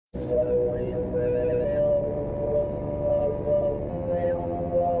Flyover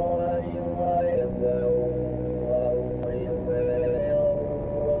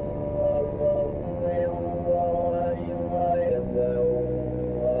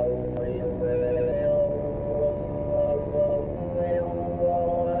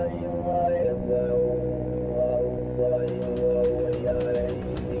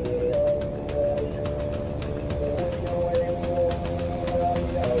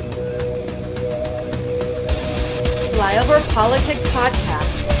PolitiK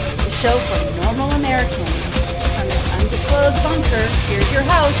podcast, the show for normal Americans. From this undisclosed bunker, here's your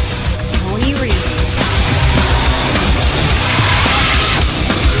host, Tony Reed.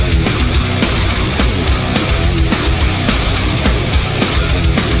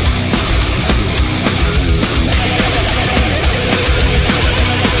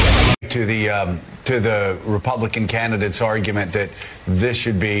 To the Republican candidate's argument that this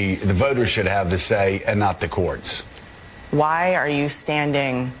should be, the voters should have the say and not the courts. Why are you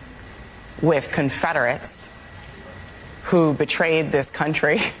standing with Confederates who betrayed this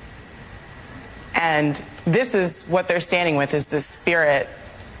country? And this is what they're standing with, is the spirit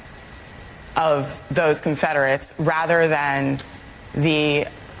of those Confederates rather than the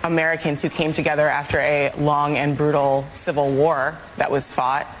Americans who came together after a long and brutal civil war that was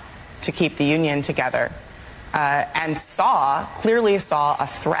fought to keep the Union together, and clearly saw a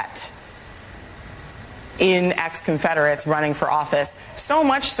threat in ex-Confederates running for office, so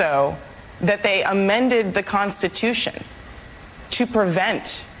much so that they amended the Constitution to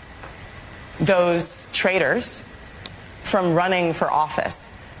prevent those traitors from running for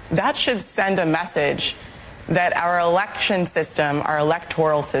office. That should send a message that our election system, our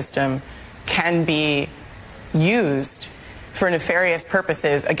electoral system, can be used for nefarious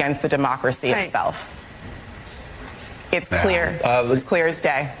purposes against the democracy itself. It's clear. It's clear as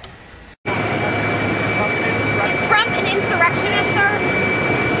day. Trump an insurrectionist, sir?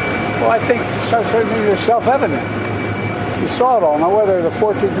 Well, I think certainly it's self-evident. You saw it all. Now, whether the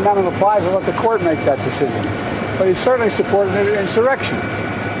 14th Amendment applies, I'll let the court make that decision. But he certainly supported an insurrection.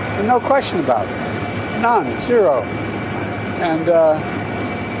 And no question about it. None. Zero. And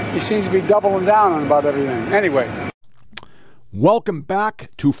he seems to be doubling down on about everything. Anyway. Welcome back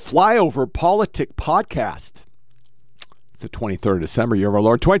to Flyover PolitiK podcast. It's the 23rd of December, year of our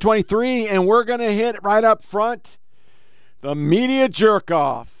Lord, 2023, and we're going to hit right up front the media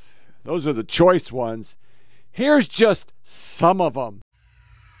jerk-off. Those are the choice ones. Here's just some of them.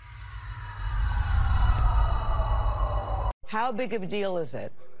 How big of a deal is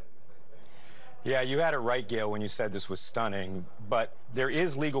it? Yeah, you had it right, Gail, when you said this was stunning, but there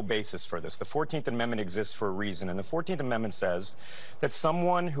is legal basis for this. The 14th Amendment exists for a reason, and the 14th Amendment says that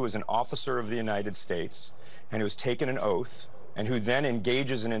someone who is an officer of the United States and who has taken an oath and who then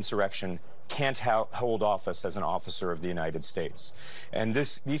engages in insurrection can't hold office as an officer of the United States. And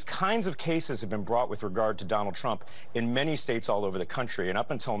these kinds of cases have been brought with regard to Donald Trump in many states all over the country, and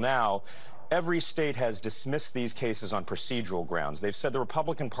up until now, every state has dismissed these cases on procedural grounds. They've said the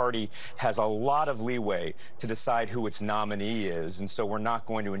Republican Party has a lot of leeway to decide who its nominee is, and so we're not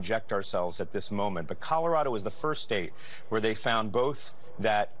going to inject ourselves at this moment. But Colorado is the first state where they found both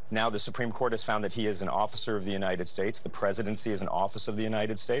that now the Supreme Court has found that he is an officer of the United States, the presidency is an office of the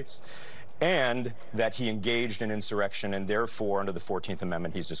United States, and that he engaged in insurrection, and therefore, under the 14th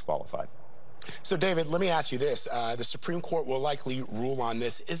Amendment, he's disqualified. So, David, let me ask you this. The Supreme Court will likely rule on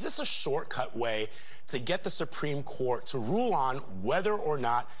this. Is this a shortcut way to get the Supreme Court to rule on whether or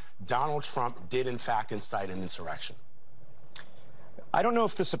not Donald Trump did, in fact, incite an insurrection? I don't know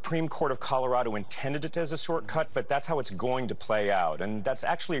if the Supreme Court of Colorado intended it as a shortcut, but that's how it's going to play out. And that's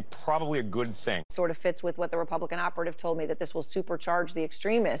actually probably a good thing. Sort of fits with what the Republican operative told me, that this will supercharge the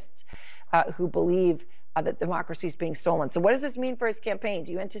extremists who believe that democracy is being stolen. So what does this mean for his campaign?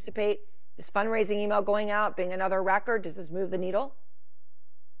 Do you anticipate this fundraising email going out being another record? Does this move the needle?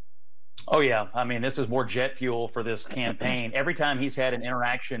 Oh, yeah. I mean, this is more jet fuel for this campaign. Every time he's had an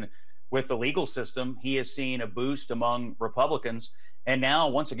interaction with the legal system, he has seen a boost among Republicans. And now,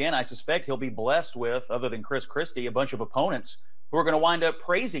 once again, I suspect he'll be blessed with, other than Chris Christie, a bunch of opponents who are going to wind up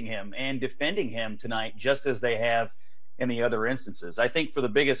praising him and defending him tonight, just as they have in the other instances. I think for the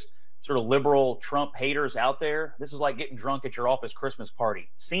biggest sort of liberal Trump haters out there, this is like getting drunk at your office Christmas party.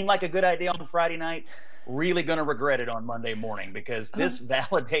 Seemed like a good idea on Friday night, really going to regret it on Monday morning, because this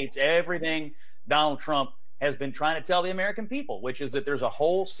validates everything Donald Trump has been trying to tell the American people, which is that there's a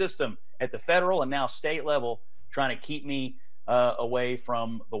whole system at the federal and now state level trying to keep me away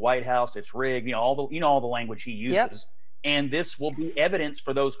from the White House. It's rigged, all the language he uses. Yep. And this will be evidence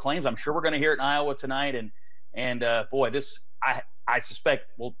for those claims. I'm sure we're going to hear it in Iowa tonight. And boy, I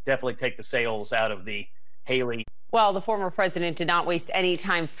suspect will definitely take the sails out of the Haley. Well, the former president did not waste any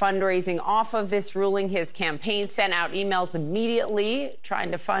time fundraising off of this ruling. His campaign sent out emails immediately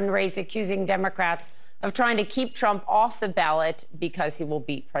trying to fundraise, accusing Democrats of trying to keep Trump off the ballot because he will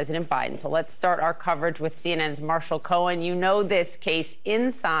beat President Biden. So let's start our coverage with CNN's Marshall Cohen. You know this case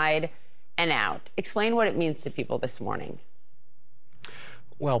inside and out. Explain what it means to people this morning.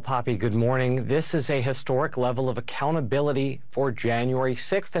 Well, Poppy, good morning. This is a historic level of accountability for January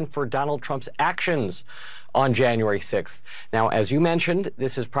 6th and for Donald Trump's actions on January 6th. Now, as you mentioned,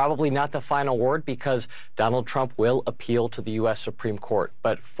 this is probably not the final word because Donald Trump will appeal to the U.S. Supreme Court.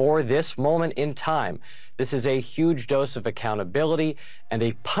 But for this moment in time, this is a huge dose of accountability and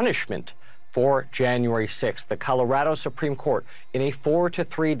a punishment for January 6th. The Colorado Supreme Court, in a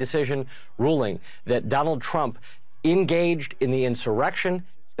 4-3 decision ruling that Donald Trump engaged in the insurrection,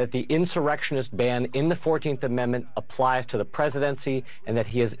 that the insurrectionist ban in the 14th Amendment applies to the presidency, and that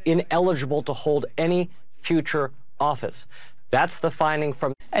he is ineligible to hold any future office. That's the finding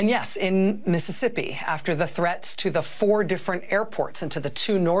from. And yes, in Mississippi, after the threats to the 4 different airports and to the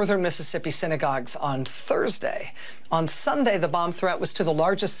 2 northern Mississippi synagogues on Thursday, on Sunday, the bomb threat was to the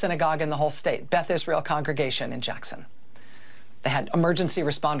largest synagogue in the whole state, Beth Israel Congregation in Jackson. They had emergency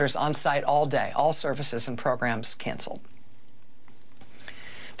responders on site all day, all services and programs canceled.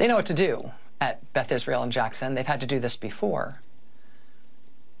 They know what to do at Beth Israel in Jackson. They've had to do this before.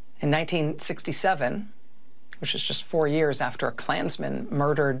 In 1967, which is just 4 years after a Klansman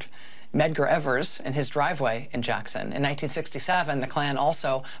murdered Medgar Evers in his driveway in Jackson, in 1967, the Klan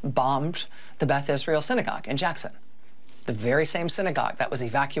also bombed the Beth Israel Synagogue in Jackson, the very same synagogue that was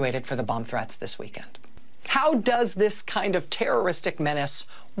evacuated for the bomb threats this weekend. How does this kind of terroristic menace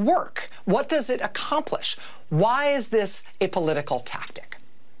work? What does it accomplish? Why is this a political tactic?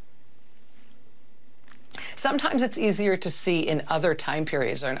 Sometimes it's easier to see in other time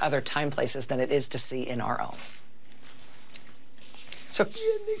periods or in other time places than it is to see in our own. So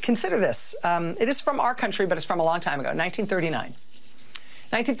consider this. It is from our country, but it's from a long time ago, 1939.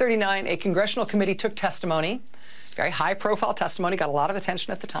 1939, a congressional committee took testimony, very high-profile testimony, got a lot of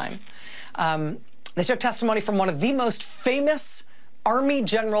attention at the time. They took testimony from one of the most famous Army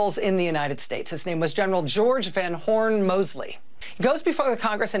generals in the United States. His name was General George Van Horn Moseley. He goes before the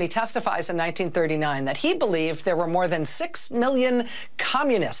Congress and he testifies in 1939 that he believed there were more than 6 million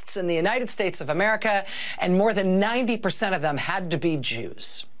communists in the United States of America, and more than 90% of them had to be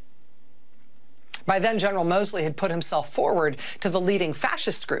Jews. By then, General Moseley had put himself forward to the leading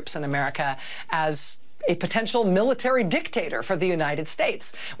fascist groups in America as a potential military dictator for the United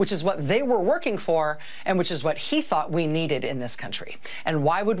States, which is what they were working for and which is what he thought we needed in this country. And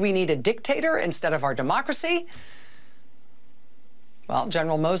why would we need a dictator instead of our democracy? Well,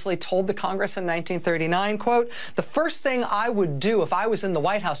 General Moseley told the Congress in 1939, quote, "The first thing I would do if I was in the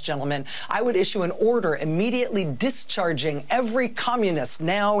White House, gentlemen, I would issue an order immediately discharging every communist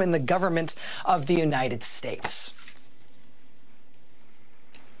now in the government of the United States."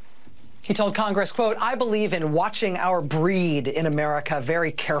 He told Congress, quote, "I believe in watching our breed in America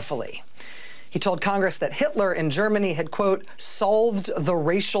very carefully." He told Congress that Hitler in Germany had, quote, "solved the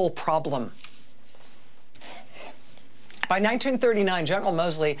racial problem." By 1939, General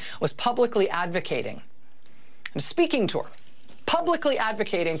Moseley was publicly advocating, and speaking tour, publicly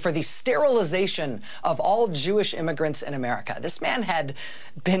advocating for the sterilization of all Jewish immigrants in America. This man had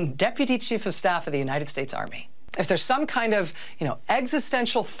been Deputy Chief of Staff of the United States Army. If there's some kind of,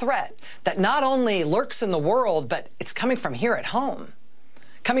 existential threat that not only lurks in the world, but it's coming from here at home,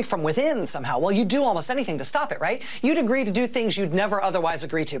 coming from within somehow, well, you'd do almost anything to stop it, right? You'd agree to do things you'd never otherwise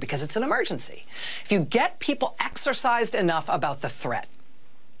agree to because it's an emergency. If you get people exercised enough about the threat,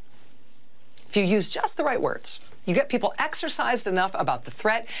 if you use just the right words, you get people exercised enough about the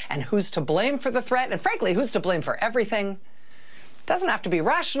threat and who's to blame for the threat, and frankly, who's to blame for everything. It doesn't have to be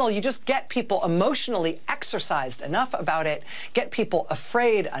rational. You just get people emotionally exercised enough about it, get people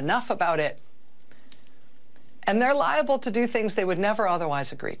afraid enough about it, and they're liable to do things they would never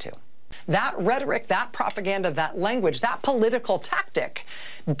otherwise agree to. That rhetoric, that propaganda, that language, that political tactic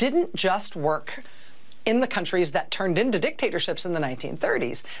didn't just work in the countries that turned into dictatorships in the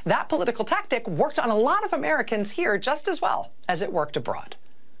 1930s. That political tactic worked on a lot of Americans here just as well as it worked abroad.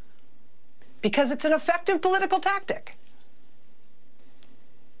 Because it's an effective political tactic.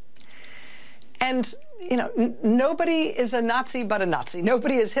 And, nobody is a Nazi but a Nazi.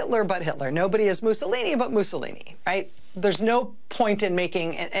 Nobody is Hitler but Hitler. Nobody is Mussolini but Mussolini, right? There's no point in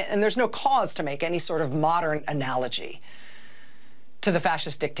making, and there's no cause to make any sort of modern analogy to the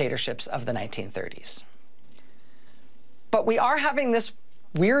fascist dictatorships of the 1930s. But we are having this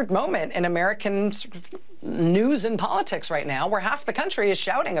weird moment in American news and politics right now, where half the country is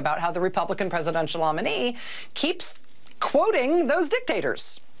shouting about how the Republican presidential nominee keeps quoting those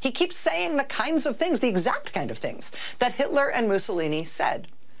dictators. He keeps saying the kinds of things, the exact kind of things that Hitler and Mussolini said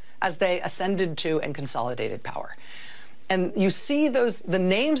as they ascended to and consolidated power. And you see the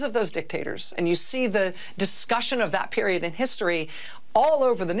names of those dictators, and you see the discussion of that period in history all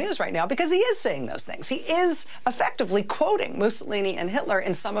over the news right now because he is saying those things. He is effectively quoting Mussolini and Hitler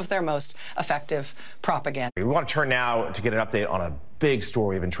in some of their most effective propaganda. We want to turn now to get an update on a big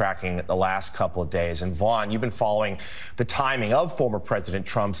story we've been tracking the last couple of days. And Vaughn, you've been following the timing of former President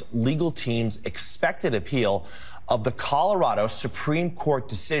Trump's legal team's expected appeal of the Colorado Supreme Court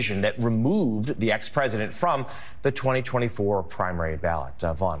decision that removed the ex-president from the 2024 primary ballot.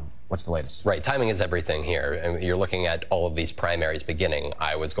 Vaughn, what's the latest? Right. Timing is everything here. And you're looking at all of these primaries beginning.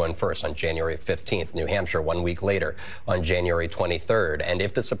 Iowa's going first on January 15th, New Hampshire 1 week later on January 23rd. And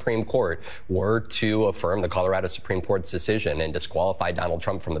if the Supreme Court were to affirm the Colorado Supreme Court's decision and disqualify Donald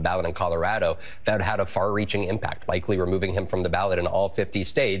Trump from the ballot in Colorado, that would have a far-reaching impact, likely removing him from the ballot in all 50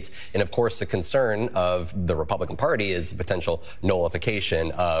 states. And of course, the concern of the Republican Party is the potential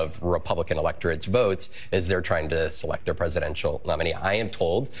nullification of Republican electorate's votes as they're trying to select their presidential nominee. I am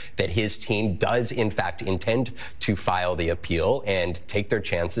told that his team does, in fact, intend to file the appeal and take their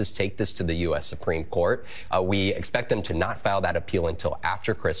chances, take this to the U.S. Supreme Court. We expect them to not file that appeal until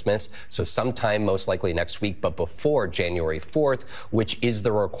after Christmas, so sometime most likely next week, but before January 4th, which is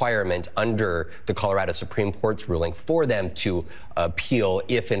the requirement under the Colorado Supreme Court's ruling for them to appeal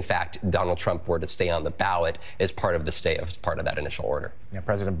if, in fact, Donald Trump were to stay on the ballot as part of the stay, as part of that initial order. Yeah,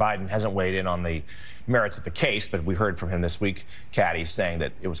 President Biden hasn't weighed in on the merits of the case, but we heard from him this week, Caddy, saying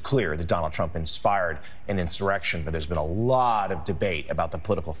that it was clear that Donald Trump inspired an insurrection, but there's been a lot of debate about the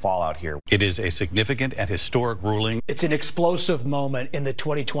political fallout here. It is a significant and historic ruling. It's an explosive moment in the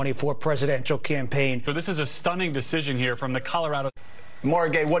 2024 presidential campaign. So this is a stunning decision here from the Colorado.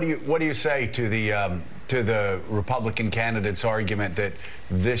 Morgan, what do you say to the Republican candidate's argument that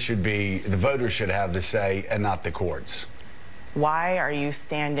this should be, the voters should have the say and not the courts? Why are you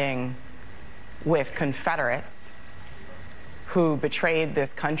standing with Confederates who betrayed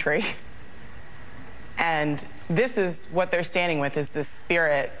this country? And this is what they're standing with, is the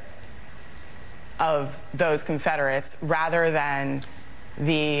spirit of those Confederates rather than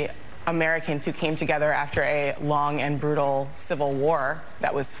the Americans who came together after a long and brutal civil war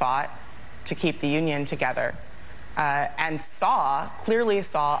that was fought to keep the Union together, and clearly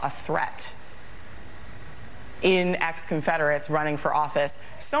saw a threat in ex-Confederates running for office,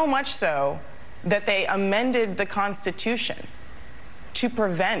 so much so that they amended the Constitution to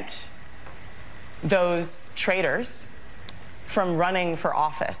prevent those traitors from running for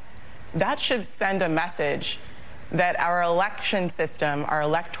office. That should send a message that our election system, our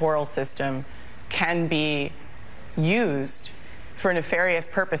electoral system, can be used for nefarious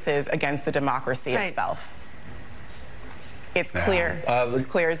purposes against the democracy itself. It's clear. It's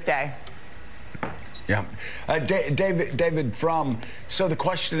clear as day. Yeah. David, so the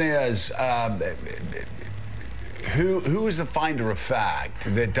question is, who is the finder of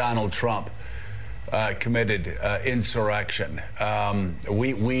fact that Donald Trump committed insurrection?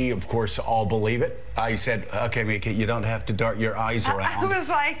 We, of course, all believe it. I said, okay, Mika, you don't have to dart your eyes around. I was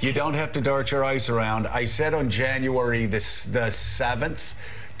like... You don't have to dart your eyes around. I said on January the 7th,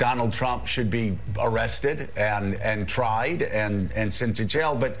 Donald Trump should be arrested and tried and sent to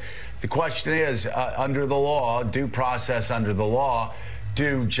jail. But the question is, under the law, due process under the law,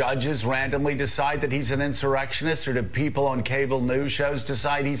 do judges randomly decide that he's an insurrectionist, or do people on cable news shows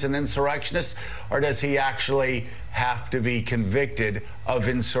decide he's an insurrectionist, or does he actually have to be convicted of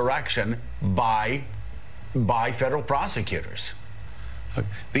insurrection by federal prosecutors? Look,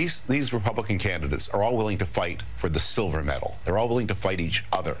 these Republican candidates are all willing to fight for the silver medal. They're all willing to fight each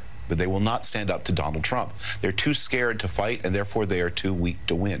other, but they will not stand up to Donald Trump. They're too scared to fight, and therefore they are too weak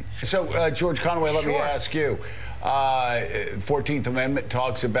to win. So, George Conway, let me ask you. 14th Amendment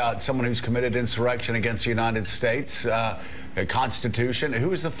talks about someone who's committed insurrection against the United States Constitution.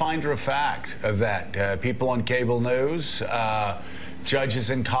 Who's the finder of fact of that? People on cable news? Judges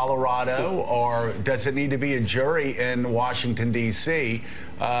in Colorado? Or does it need to be a jury in Washington, D.C.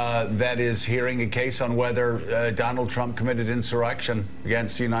 That is hearing a case on whether Donald Trump committed insurrection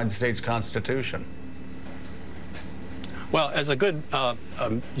against the United States Constitution? Well, as a good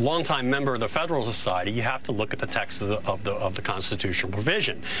longtime member of the Federal Society, you have to look at the text of the constitutional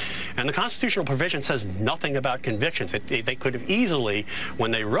provision. And the constitutional provision says nothing about convictions. They could have easily,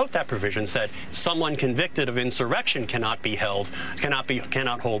 when they wrote that provision, said someone convicted of insurrection cannot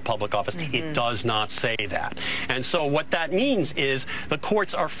hold public office. Mm-hmm. It does not say that. And so what that means is the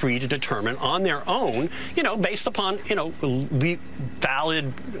courts are free to determine on their own, based upon,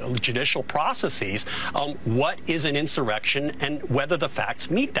 valid judicial processes, what is an insurrection and whether the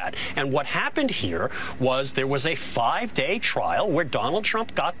facts meet that. And what happened here was there was a 5-day trial where Donald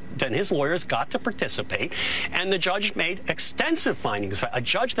Trump and his lawyers got to participate, and the judge made extensive findings. A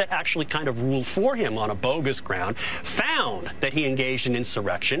judge that actually kind of ruled for him on a bogus ground found that he engaged in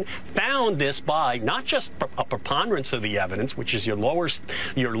insurrection, found this by not just a preponderance of the evidence, which is your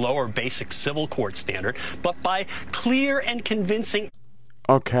lower basic civil court standard, but by clear and convincing.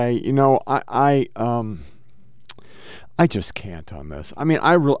 Okay, I just can't on this. I mean,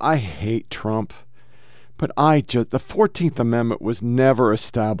 I hate Trump, but the 14th Amendment was never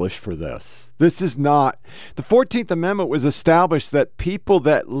established for this. This is not. The 14th Amendment was established that people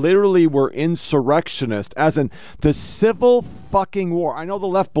that literally were insurrectionists, as in the Civil fucking War. I know the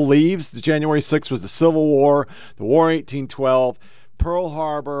left believes the January 6th was the Civil War, the War 1812, Pearl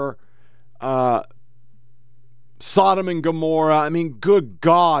Harbor, Sodom and Gomorrah. I mean, good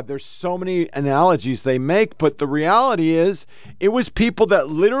God, there's so many analogies they make, but the reality is it was people that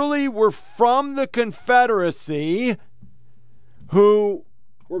literally were from the Confederacy who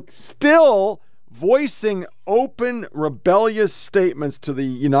were still voicing open rebellious statements to the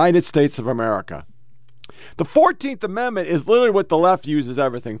United States of America. The 14th Amendment is literally what the left uses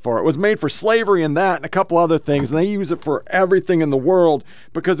everything for. It was made for slavery and that and a couple other things, and they use it for everything in the world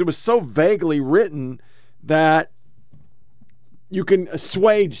because it was so vaguely written that you can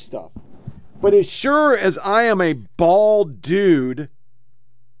assuage stuff. But as sure as I am a bald dude,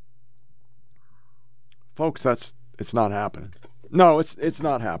 folks, it's not happening. No, it's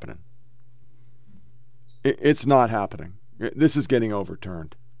not happening. It's not happening. This is getting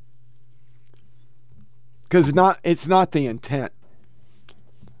overturned. Because it's not the intent.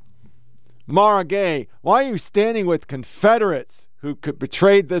 Mara Gay, why are you standing with Confederates who could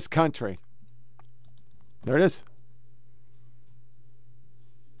betrayed this country? There it is.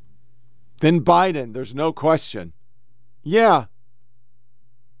 Then Biden, there's no question. Yeah.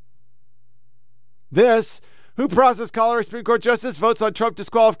 Who processed Colorado Supreme Court Justice votes on Trump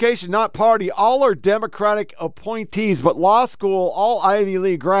disqualification? Not party. All are Democratic appointees, but law school, all Ivy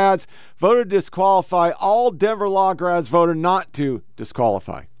League grads voted to disqualify. All Denver law grads voted not to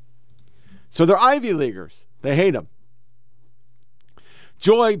disqualify. So they're Ivy Leaguers. They hate them.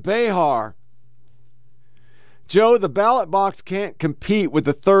 Joy Behar. Joe, the ballot box can't compete with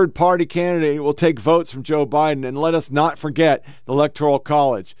the third-party candidate who will take votes from Joe Biden, and let us not forget the Electoral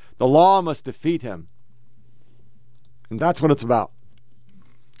College. The law must defeat him. And that's what it's about.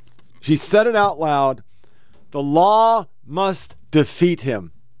 She said it out loud. The law must defeat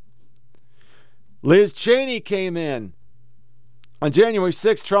him. Liz Cheney came in. On January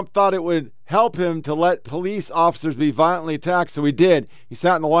 6th, Trump thought it would help him to let police officers be violently attacked, so he did. He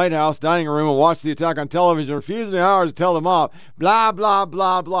sat in the White House dining room and watched the attack on television, refusing hours to tell them off. Blah, blah,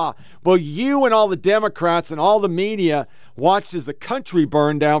 blah, blah. Well, you and all the Democrats and all the media watched as the country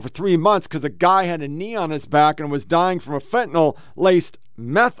burned down for 3 months because a guy had a knee on his back and was dying from a fentanyl-laced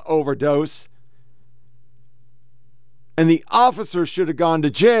meth overdose. And the officer should have gone to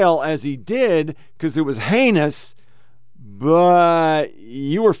jail, as he did, because it was heinous. But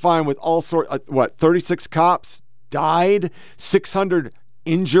you were fine with all sorts, 36 cops died, 600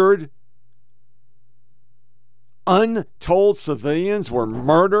 injured, untold civilians were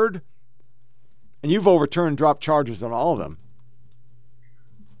murdered, and you've overturned and dropped charges on all of them.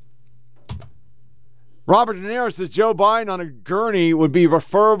 Robert De Niro says Joe Biden on a gurney would be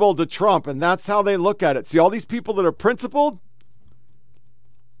referable to Trump, and that's how they look at it. See, all these people that are principled,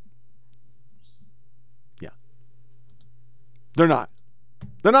 they're not.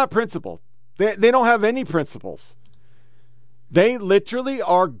 They're not principled. They don't have any principles. They literally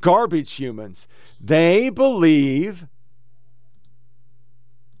are garbage humans. They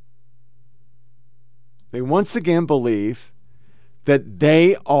once again believe that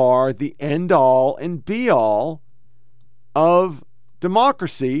they are the end-all and be-all of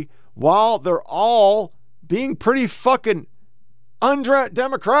democracy while they're all being pretty fucking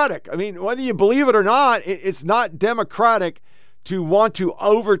undemocratic. I mean, whether you believe it or not, it's not democratic to want to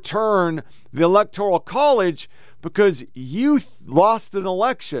overturn the Electoral College because you lost an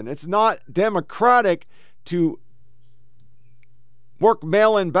election. It's not democratic to work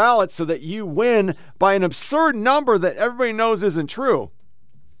mail-in ballots so that you win by an absurd number that everybody knows isn't true.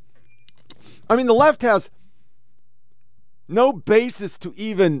 I mean, the left has no basis to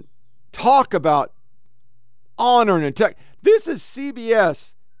even talk about honor and integrity. This is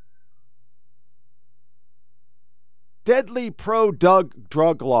CBS. Deadly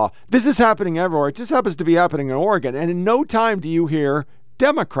pro-drug law. This is happening everywhere. It just happens to be happening in Oregon. And in no time do you hear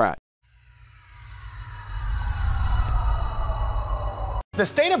Democrat. The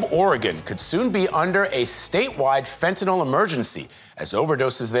state of Oregon could soon be under a statewide fentanyl emergency as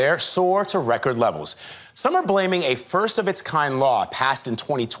overdoses there soar to record levels. Some are blaming a first-of-its-kind law passed in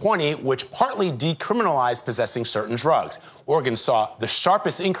 2020, which partly decriminalized possessing certain drugs. Oregon saw the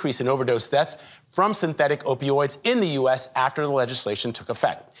sharpest increase in overdose deaths from synthetic opioids in the U.S. after the legislation took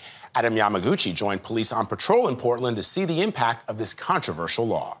effect. Adam Yamaguchi joined police on patrol in Portland to see the impact of this controversial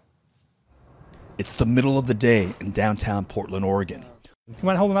law. It's the middle of the day in downtown Portland, Oregon. You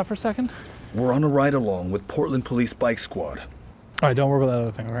mind holding up for a second? We're on a ride-along with Portland Police Bike Squad. All right, don't worry about that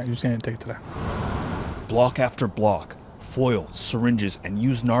other thing, all right? You're just going to take it today. Block after block, foil, syringes, and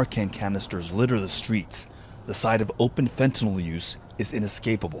used Narcan canisters litter the streets. The sight of open fentanyl use is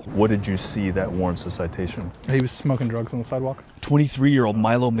inescapable. What did you see that warrants a citation? He was smoking drugs on the sidewalk. 23-year-old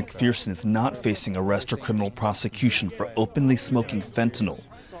Milo McPherson is not facing arrest or criminal prosecution for openly smoking fentanyl.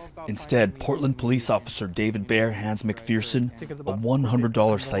 Instead, Portland police officer David Baer hands McPherson a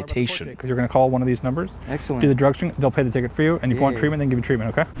 $100 citation. Because you're going to call one of these numbers. Excellent. Do the drug screen. They'll pay the ticket for you. And if you want treatment, then give you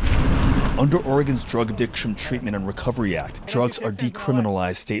treatment, okay? Under Oregon's Drug Addiction Treatment and Recovery Act, drugs are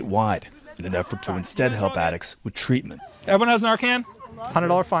decriminalized statewide in an effort to instead help addicts with treatment. Everyone has Narcan?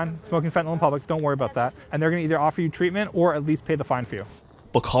 $100 fine. Smoking fentanyl in public. Don't worry about that. And they're going to either offer you treatment or at least pay the fine for you.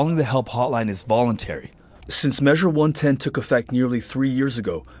 But calling the help hotline is voluntary. Since Measure 110 took effect nearly 3 years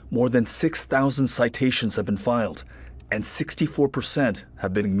ago, more than 6,000 citations have been filed, and 64%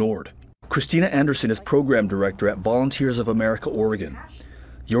 have been ignored. Christina Anderson is program director at Volunteers of America, Oregon.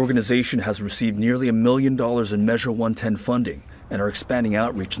 The organization has received nearly $1 million in Measure 110 funding and are expanding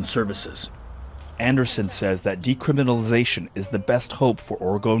outreach and services. Anderson says that decriminalization is the best hope for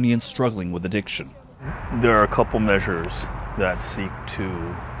Oregonians struggling with addiction. There are a couple measures that seek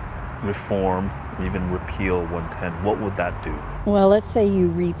to reform, even repeal 110. What would that do? Well, let's say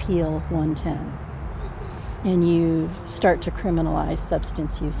you repeal 110 and you start to criminalize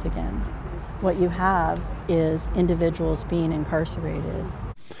substance use again. What you have is individuals being incarcerated.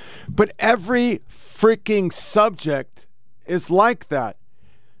 But every freaking subject is like that.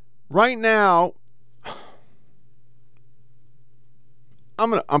 Right now,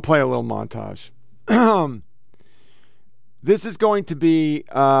 I'm playing a little montage. This is going to be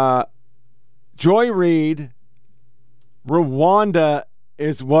Joy Reid. Rwanda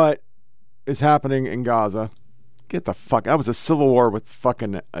is what is happening in Gaza. Get the fuck. That was a civil war with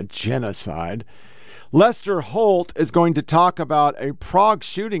fucking a genocide. Lester Holt is going to talk about a Prague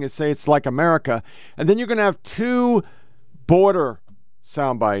shooting and say it's like America. And then you're going to have 2 border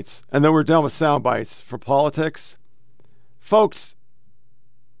sound bites. And then we're done with sound bites for politics. Folks,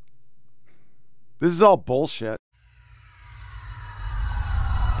 this is all bullshit.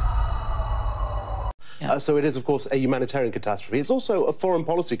 So it is, of course, a humanitarian catastrophe. It's also a foreign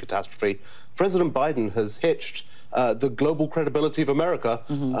policy catastrophe. President Biden has hitched the global credibility of America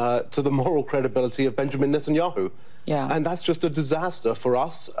to the moral credibility of Benjamin Netanyahu. Yeah. And that's just a disaster for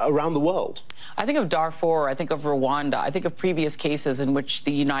us around the world. I think of Darfur, I think of Rwanda, I think of previous cases in which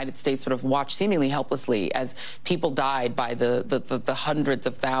the United States sort of watched seemingly helplessly as people died by the hundreds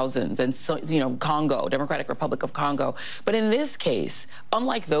of thousands, and so, you know, Congo, Democratic Republic of Congo. But in this case,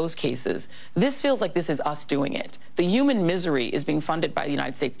 unlike those cases, this feels like this is us doing it. The human misery is being funded by the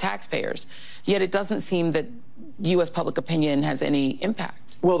United States taxpayers, yet it doesn't seem that U.S. public opinion has any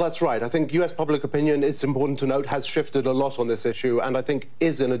impact. Well, that's right. I think U.S. public opinion, it's important to note, has shifted a lot on this issue, and I think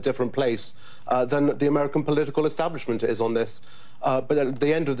is in a different place than the American political establishment is on this. But at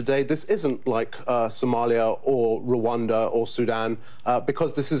the end of the day, this isn't like Somalia or Rwanda or Sudan,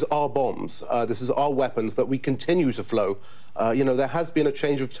 because this is our bombs. This is our weapons that we continue to flow. You know, there has been a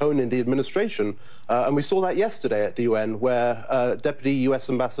change of tone in the administration, and we saw that yesterday at the UN, where Deputy U.S.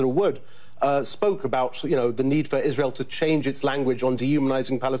 Ambassador Wood spoke about, you know, the need for Israel to change its language on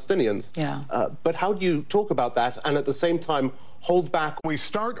dehumanizing Palestinians. Yeah. But how do you talk about that and at the same time hold back? We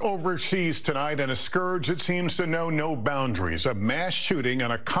start overseas tonight, and a scourge that seems to know no boundaries. A mass shooting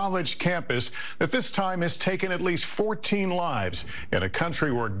on a college campus that this time has taken at least 14 lives in a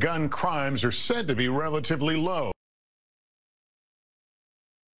country where gun crimes are said to be relatively low.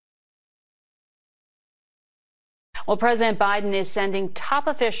 Well, President Biden is sending top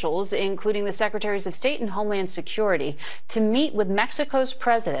officials, including the Secretaries of State and Homeland Security, to meet with Mexico's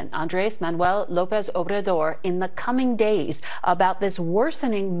president, Andrés Manuel López Obrador, in the coming days about this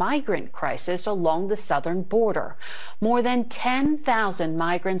worsening migrant crisis along the southern border. More than 10,000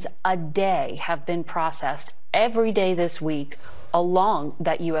 migrants a day have been processed every day this week along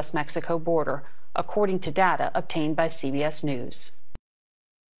that U.S.-Mexico border, according to data obtained by CBS News.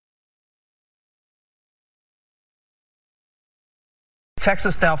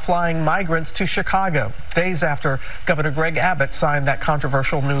 Texas now flying migrants to Chicago, days after Governor Greg Abbott signed that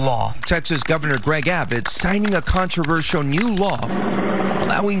controversial new law. Texas Governor Greg Abbott signing a controversial new law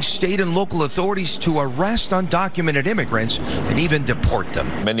allowing state and local authorities to arrest undocumented immigrants and even deport them.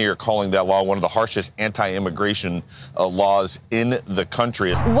 Many are calling that law one of the harshest anti-immigration laws in the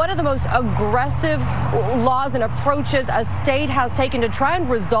country. One of the most aggressive laws and approaches a state has taken to try and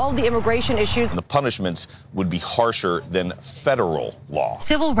resolve the immigration issues. And the punishments would be harsher than federal law.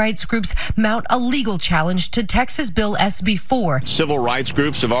 Civil rights groups mount a legal challenge to Texas Bill SB 4. Civil rights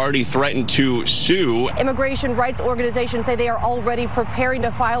groups have already threatened to sue. Immigration rights organizations say they are already preparing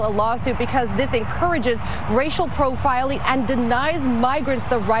to file a lawsuit because this encourages racial profiling and denies migrants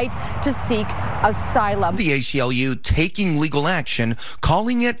the right to seek asylum. The ACLU taking legal action,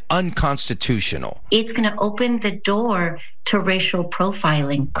 calling it unconstitutional. It's going to open the door to racial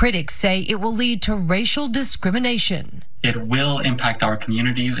profiling. Critics say it will lead to racial discrimination. It will impact our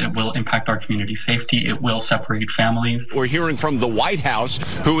communities. It will impact our community safety. It will separate families. We're hearing from the White House,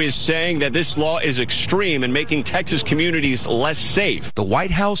 who is saying that this law is extreme and making Texas communities less safe. The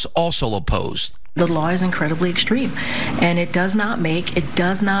White House also opposed. The law is incredibly extreme, and it does not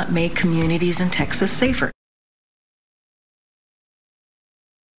make communities in Texas safer.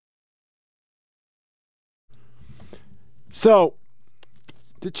 So,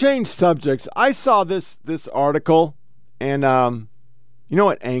 to change subjects, I saw this article, and you know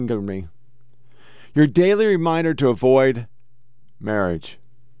what angered me? Your daily reminder to avoid marriage.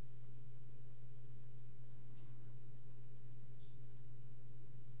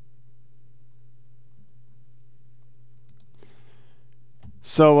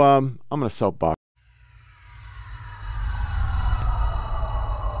 So, I'm going to soapbox.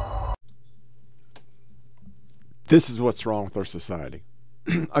 This is what's wrong with our society.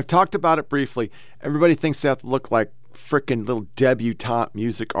 I've talked about it briefly. Everybody thinks they have to look like freaking little debutante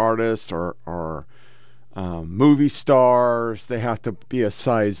music artists or movie stars. They have to be a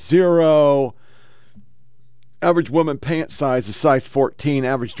size 0. Average woman pant size is size 14.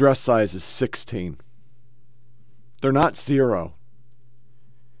 Average dress size is 16. They're not 0.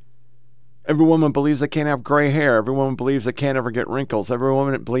 Every woman believes they can't have gray hair. Every woman believes they can't ever get wrinkles. Every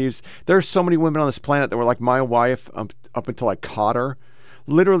woman believes... There's so many women on this planet that were like my wife up until I caught her.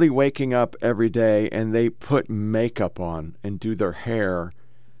 Literally waking up every day and they put makeup on and do their hair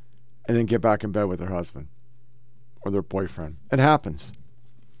and then get back in bed with their husband or their boyfriend. It happens.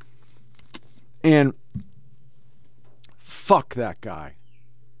 And fuck that guy.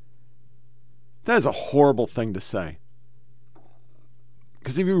 That is a horrible thing to say.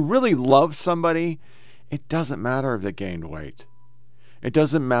 Because if you really love somebody, it doesn't matter if they gained weight. It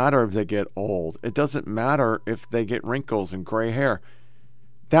doesn't matter if they get old. It doesn't matter if they get wrinkles and gray hair.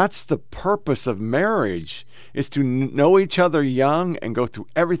 That's the purpose of marriage, is to know each other young and go through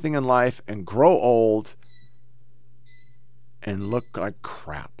everything in life and grow old and look like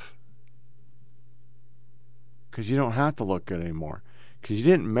crap. Because you don't have to look good anymore. Because you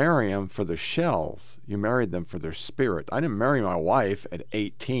didn't marry them for their shells. You married them for their spirit. I didn't marry my wife at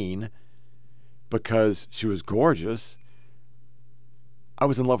 18 because she was gorgeous. I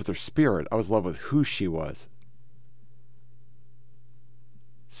was in love with her spirit. I was in love with who she was.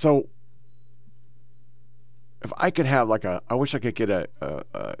 So, if I could have I wish I could get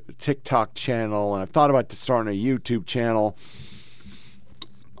a TikTok channel, and I've thought about starting a YouTube channel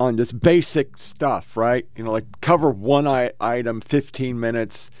on just basic stuff, right? You know, like cover one item, 15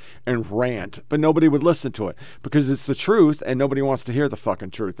 minutes, and rant. But nobody would listen to it because it's the truth and nobody wants to hear the fucking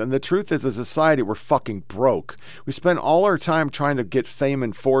truth. And the truth is, as a society, we're fucking broke. We spend all our time trying to get fame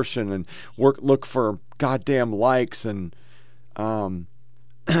and fortune and look for goddamn likes and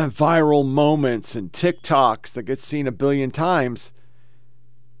viral moments and TikToks that get seen a billion times,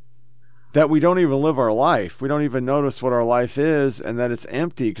 that we don't even live our life. We don't even notice what our life is and that it's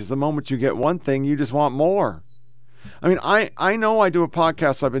empty, because the moment you get one thing, you just want more. I mean, I know I do a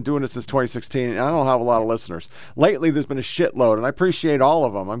podcast. I've been doing this since 2016, and I don't have a lot of listeners. Lately, there's been a shitload, and I appreciate all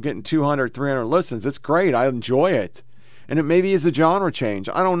of them. I'm getting 200, 300 listens. It's great. I enjoy it. And it maybe is a genre change.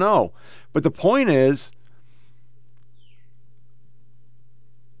 I don't know. But the point is,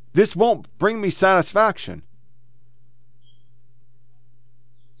 this won't bring me satisfaction.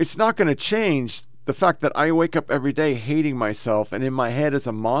 It's not going to change the fact that I wake up every day hating myself, and in my head is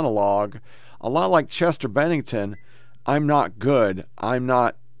a monologue, a lot like Chester Bennington. I'm not good. I'm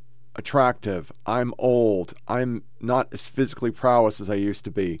not attractive. I'm old. I'm not as physically prowess as I used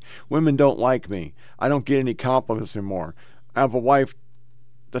to be. Women don't like me. I don't get any compliments anymore. I have a wife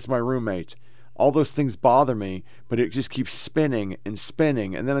that's my roommate. All those things bother me, but it just keeps spinning and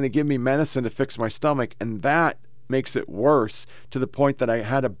spinning. And then they give me medicine to fix my stomach, and that makes it worse, to the point that I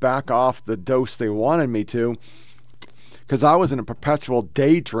had to back off the dose they wanted me to, because I was in a perpetual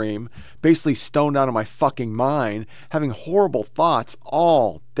daydream, basically stoned out of my fucking mind, having horrible thoughts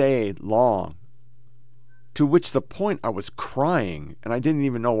all day long, to which the point I was crying, and I didn't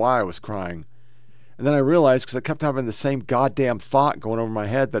even know why I was crying. And then I realized, because I kept having the same goddamn thought going over my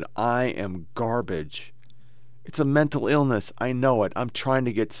head, that I am garbage. It's a mental illness. I know it. I'm trying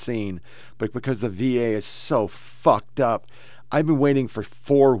to get seen. But because the VA is so fucked up, I've been waiting for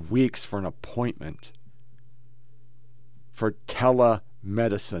 4 weeks for an appointment for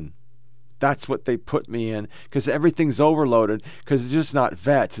telemedicine. That's what they put me in, because everything's overloaded, because it's just not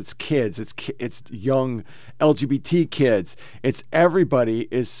vets, it's kids, it's young LGBT kids. It's everybody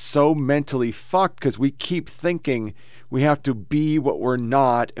is so mentally fucked because we keep thinking we have to be what we're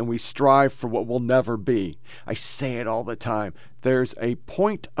not, and we strive for what we'll never be. I say it all the time. There's a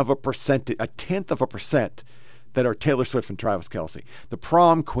 0.1%, a 0.1%, that are Taylor Swift and Travis Kelce, the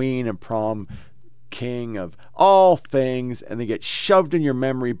prom queen and prom king of all things, and they get shoved in your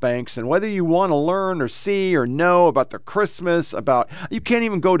memory banks. And whether you want to learn or see or know about their Christmas, about, you can't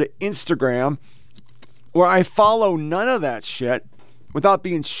even go to Instagram, where I follow none of that shit, without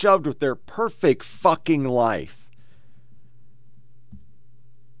being shoved with their perfect fucking life.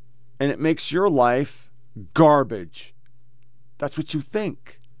 And it makes your life garbage. That's what you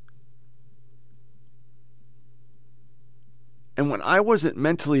think. And when I wasn't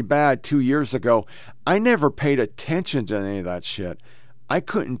mentally bad 2 years ago, I never paid attention to any of that shit. I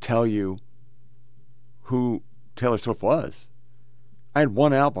couldn't tell you who Taylor Swift was. I had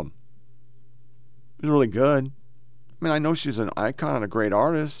one album. It was really good. I mean, I know she's an icon and a great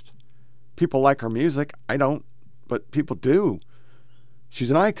artist. People like her music. I don't, but people do. She's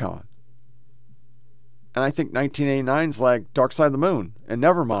an icon. And I think 1989's like Dark Side of the Moon and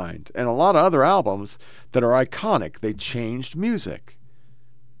Nevermind and a lot of other albums that are iconic. They changed music.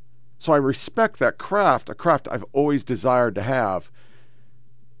 So I respect that craft, a craft I've always desired to have,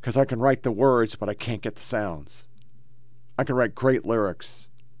 because I can write the words, but I can't get the sounds. I can write great lyrics.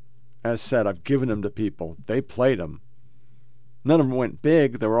 As said, I've given them to people. They played them. None of them went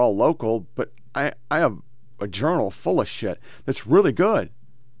big. They were all local, but I have a journal full of shit that's really good.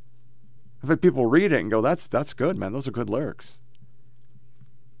 I've had people read it and go, that's good, man. Those are good lyrics.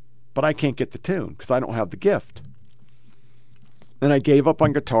 But I can't get the tune because I don't have the gift. Then I gave up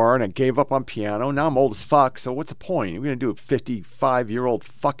on guitar and I gave up on piano. Now I'm old as fuck, so what's the point? You're going to do a 55-year-old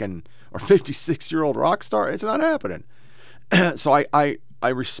fucking or 56-year-old rock star? It's not happening. So I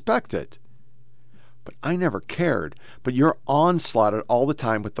respect it. But I never cared. But you're onslaughted all the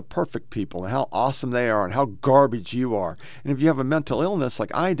time with the perfect people and how awesome they are and how garbage you are. And if you have a mental illness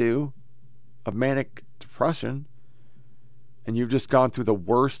like I do, of manic depression, and you've just gone through the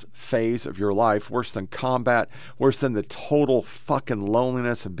worst phase of your life, worse than combat, worse than the total fucking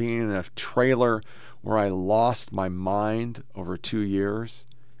loneliness of being in a trailer where I lost my mind over 2 years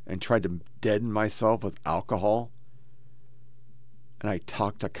and tried to deaden myself with alcohol, and I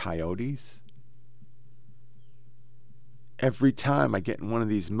talked to coyotes. Every time I get in one of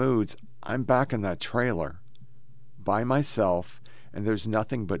these moods, I'm back in that trailer by myself, and there's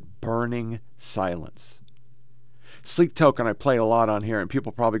nothing but burning silence. Sleep Token I played a lot on here, and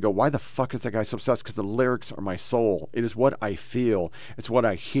people probably go, why the fuck is that guy so obsessed? Because the lyrics are my soul. It is what I feel. It's what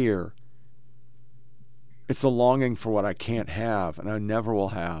I hear. It's the longing for what I can't have, and I never will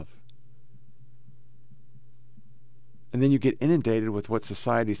have. And then you get inundated with what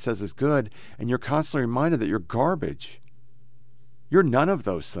society says is good, and you're constantly reminded that you're garbage. You're none of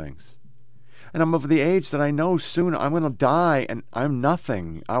those things. And I'm of the age that I know soon I'm going to die and I'm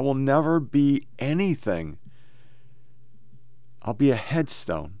nothing. I will never be anything. I'll be a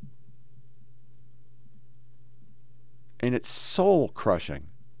headstone. And it's soul crushing.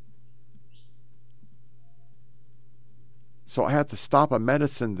 So I had to stop a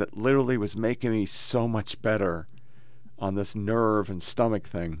medicine that literally was making me so much better on this nerve and stomach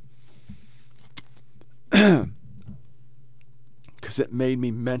thing. Because it made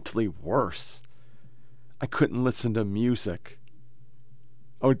me mentally worse. I couldn't listen to music.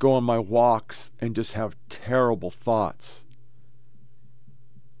 I would go on my walks and just have terrible thoughts.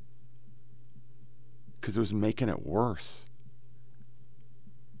 Because it was making it worse.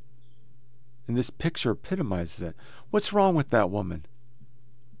 And this picture epitomizes it. What's wrong with that woman?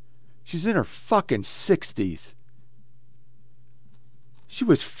 She's in her fucking 60s. She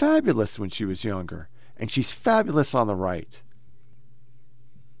was fabulous when she was younger. And she's fabulous on the right.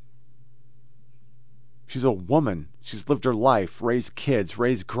 She's a woman. She's lived her life, raised kids,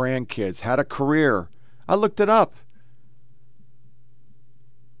 raised grandkids, had a career. I looked it up.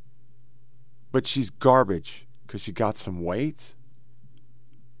 But she's garbage because she got some weight.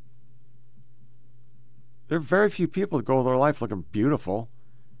 There are very few people that go their life looking beautiful.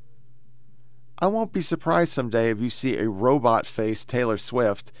 I won't be surprised someday if you see a robot-faced Taylor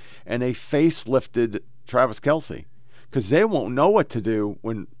Swift and a face-lifted Travis Kelce, because they won't know what to do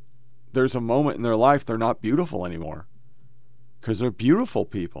when there's a moment in their life they're not beautiful anymore, because they're beautiful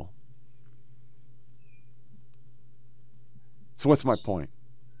people. So what's my point?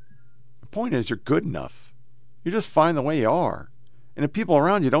 The point is you're good enough. You're just fine the way you are. And if people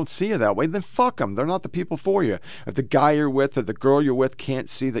around you don't see you that way, then fuck them. They're not the people for you. If the guy you're with or the girl you're with can't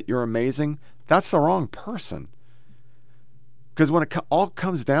see that you're amazing, that's the wrong person. Because when it all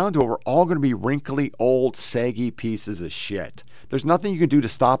comes down to it, we're all going to be wrinkly, old, saggy pieces of shit. There's nothing you can do to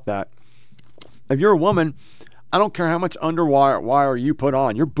stop that. If you're a woman, I don't care how much underwire you put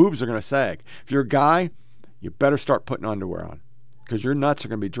on. Your boobs are going to sag. If you're a guy, you better start putting underwear on, because your nuts are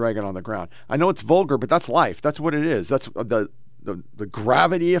going to be dragging on the ground. I know it's vulgar, but that's life. That's what it is. That's the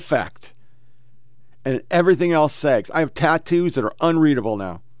gravity effect. And everything else sags. I have tattoos that are unreadable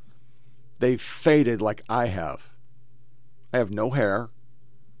now. They've faded like I have. I have no hair.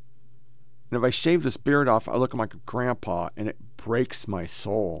 And if I shave this beard off, I look like a grandpa, and it breaks my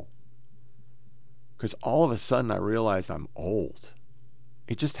soul. Because all of a sudden I realized I'm old.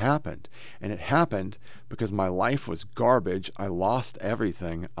 It just happened. And it happened because my life was garbage. I lost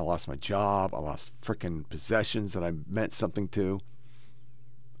everything. I lost my job. I lost freaking possessions that I meant something to.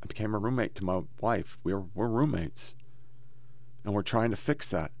 I became a roommate to my wife. We're roommates. And we're trying to fix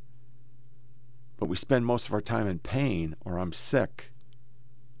that. But we spend most of our time in pain, or I'm sick.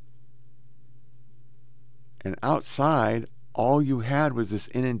 And outside, all you had was this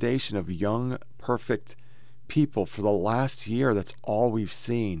inundation of young, perfect people for the last year. That's all we've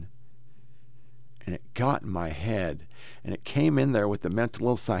seen. And it got in my head. And it came in there with the mental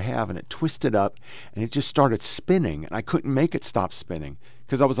illness I have, and it twisted up, and it just started spinning. And I couldn't make it stop spinning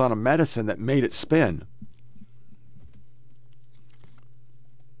because I was on a medicine that made it spin.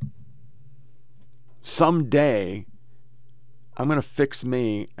 Someday, I'm going to fix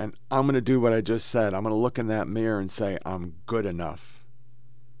me, and I'm going to do what I just said. I'm going to look in that mirror and say, I'm good enough.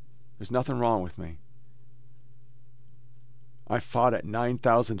 There's nothing wrong with me. I fought at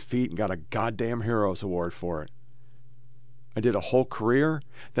 9,000 feet and got a goddamn Heroes Award for it. I did a whole career,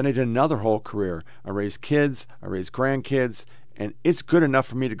 then I did another whole career. I raised kids, I raised grandkids, and it's good enough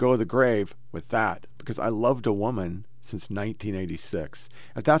for me to go to the grave with that, because I loved a woman since 1986.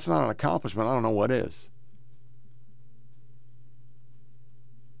 If that's not an accomplishment, I don't know what is.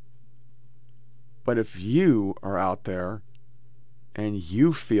 But if you are out there and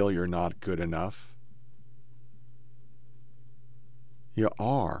you feel you're not good enough, you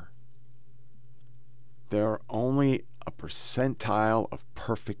are. There are only a percentile of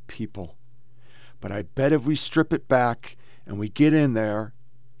perfect people. But I bet if we strip it back and we get in there,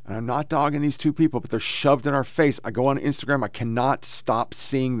 and I'm not dogging these two people, but they're shoved in our face. I go on Instagram, I cannot stop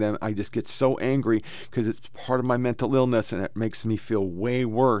seeing them. I just get so angry because it's part of my mental illness, and it makes me feel way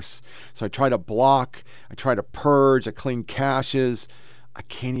worse. So I try to block, I try to purge, I clean caches. I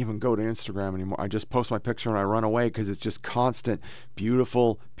can't even go to Instagram anymore. I just post my picture and I run away because it's just constant.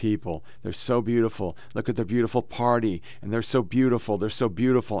 Beautiful people. They're so beautiful. Look at their beautiful party. And they're so beautiful. They're so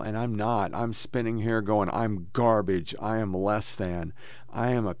beautiful. And I'm not. I'm spinning here going, I'm garbage. I am less than.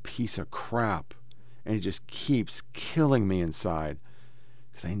 I am a piece of crap. And it just keeps killing me inside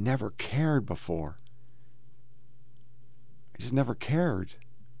because I never cared before. I just never cared.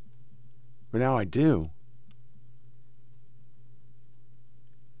 But now I do.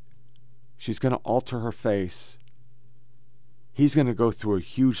 She's going to alter her face. He's going to go through a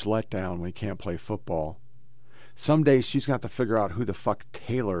huge letdown when he can't play football. Someday she's going to have to figure out who the fuck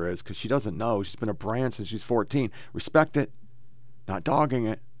Taylor is because she doesn't know. She's been a brand since she's 14. Respect it. Not dogging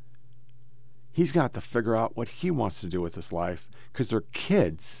it. He's got to figure out what he wants to do with his life because they're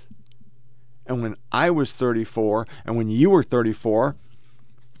kids. And when I was 34 and when you were 34,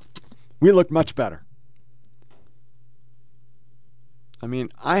 we looked much better. I mean,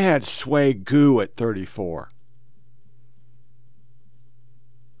 I had sway goo at 34.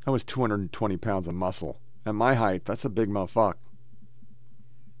 I was 220 pounds of muscle. At my height, that's a big motherfucker.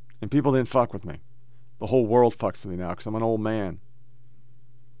 And people didn't fuck with me. The whole world fucks with me now because I'm an old man.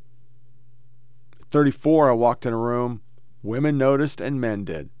 34, I walked in a room. Women noticed and men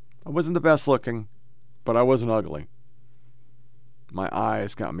did. I wasn't the best looking, but I wasn't ugly. My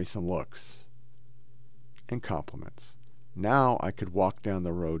eyes got me some looks and compliments. Now I could walk down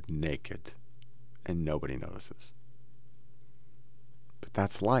the road naked and nobody notices. But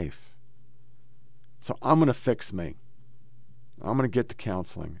that's life. So I'm going to fix me. I'm going to get to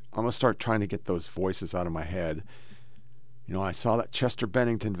counseling. I'm going to start trying to get those voices out of my head. You know, I saw that Chester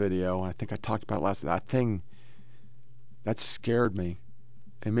Bennington video. I think I talked about last. That thing, that scared me.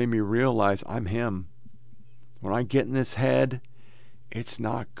 It made me realize I'm him. When I get in this head, it's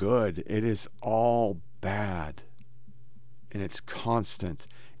not good. It is all bad. And it's constant.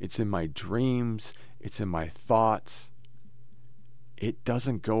 It's in my dreams. It's in my thoughts. It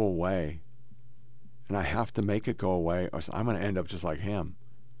doesn't go away. And I have to make it go away, or I'm going to end up just like him.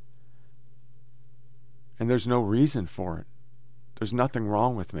 And there's no reason for it. There's nothing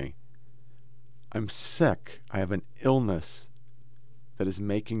wrong with me. I'm sick. I have an illness that is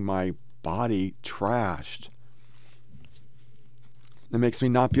making my body trashed. It makes me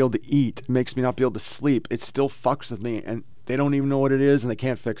not be able to eat. It makes me not be able to sleep. It still fucks with me, and they don't even know what it is, and they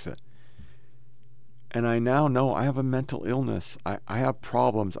can't fix it. And I now know I have a mental illness. I have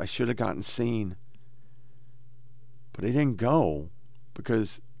problems. I should have gotten seen. But it didn't go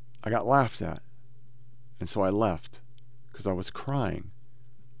because I got laughed at. And so I left because I was crying.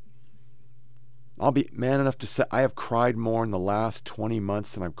 I'll be man enough to say I have cried more in the last 20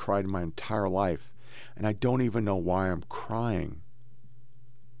 months than I've cried in my entire life. And I don't even know why I'm crying.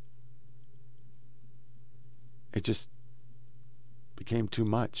 It just became too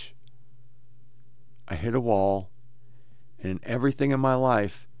much. I hit a wall, and in everything in my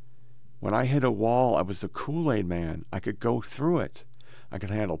life, when I hit a wall, I was the Kool-Aid man. I could go through it. I could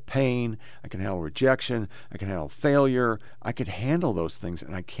handle pain. I could handle rejection. I could handle failure. I could handle those things,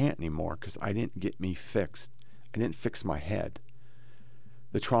 and I can't anymore because I didn't get me fixed. I didn't fix my head.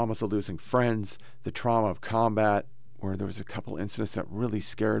 The traumas of losing friends, the trauma of combat, where there was a couple incidents that really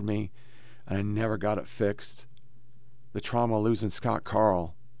scared me, and I never got it fixed. The trauma of losing Scott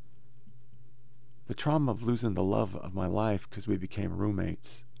Carl. The trauma of losing the love of my life because we became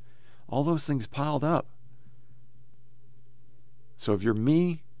roommates. All those things piled up. So if you're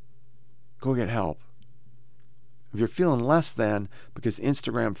me, go get help. If you're feeling less than because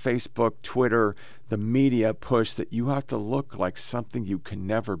Instagram, Facebook, Twitter, the media push that you have to look like something you can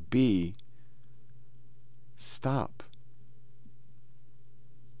never be, stop.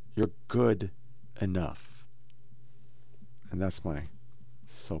 You're good enough. And that's my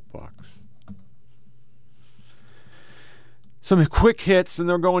soapbox. Some quick hits, and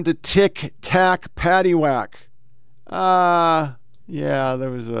they're going to tick, tack, paddywhack. Yeah, there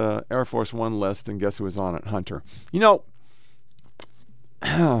was a Air Force One list, and guess who was on it? Hunter. You know,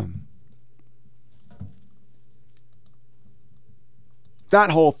 that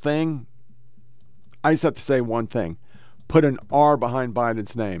whole thing, I just have to say one thing. Put an R behind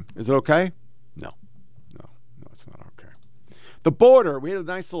Biden's name. Is it okay? No, it's not okay. The border, we had a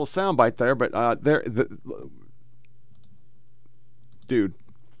nice little soundbite there, but dude,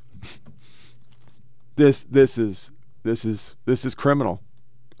 this is criminal.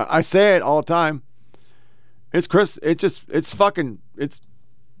 I say it all the time. It's criminal.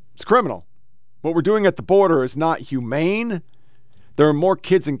 What we're doing at the border is not humane. There are more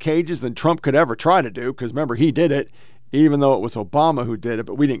kids in cages than Trump could ever try to do, because remember, he did it, even though it was Obama who did it,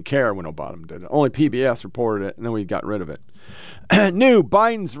 but we didn't care when Obama did it. Only PBS reported it, and then we got rid of it. New,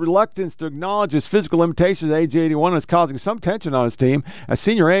 Biden's reluctance to acknowledge his physical limitations at age 81 is causing some tension on his team as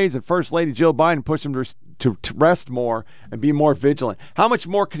senior aides and First Lady Jill Biden push him to rest more and be more vigilant. How much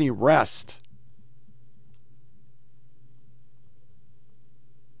more can he rest?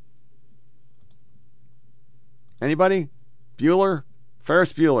 Anybody? Bueller?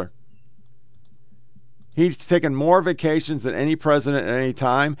 Ferris Bueller. He's taken more vacations than any president at any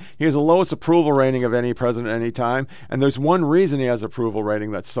time. He has the lowest approval rating of any president at any time. And there's one reason he has approval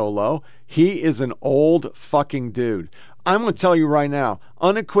rating that's so low. He is an old fucking dude. I'm going to tell you right now,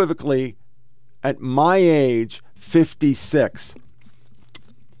 unequivocally, at my age, 56,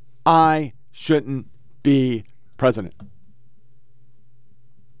 I shouldn't be president.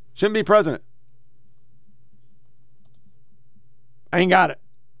 Shouldn't be president. I ain't got it.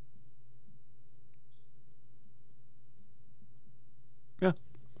 Yeah,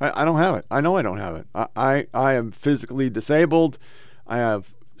 I don't have it. I know I don't have it. I am physically disabled. I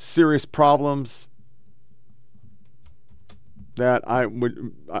have serious problems that I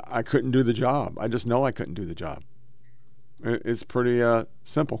couldn't do the job. I just know I couldn't do the job. It's pretty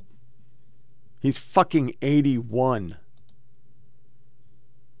simple. He's fucking 81.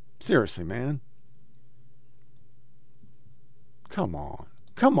 Seriously, man. Come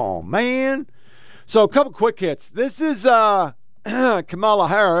on, man. So a couple quick hits. This is Kamala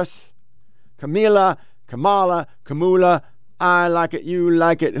Harris. Kamala. I like it. You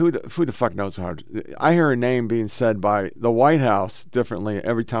like it. Who the fuck knows how to... I hear her name being said by the White House differently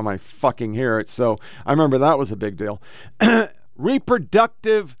every time I fucking hear it. So I remember that was a big deal.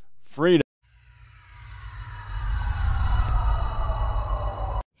 Reproductive freedom.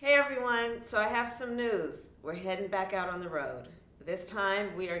 Hey everyone, so I have some news. We're heading back out on the road. This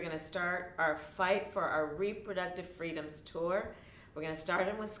time we are going to start our Fight for Our Reproductive Freedoms tour. We're going to start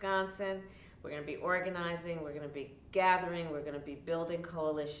in Wisconsin. We're going to be organizing, we're going to be gathering, we're going to be building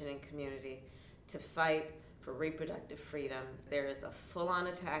coalition and community to fight for reproductive freedom. There is a full-on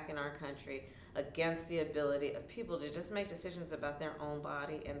attack in our country against the ability of people to just make decisions about their own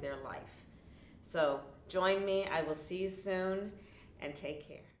body and their life. So join me, I will see you soon, and take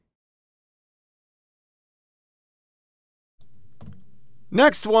care.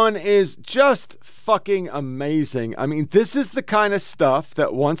 Next one is just fucking amazing. I mean, this is the kind of stuff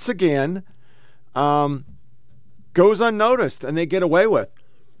that, once again, goes unnoticed and they get away with.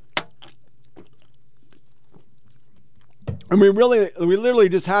 And we literally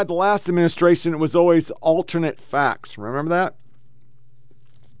just had the last administration. It was always alternate facts. Remember that?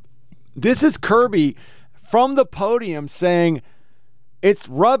 This is Kirby from the podium saying it's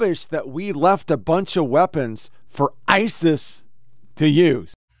rubbish that we left a bunch of weapons for ISIS to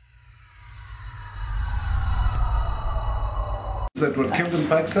use. That were killed in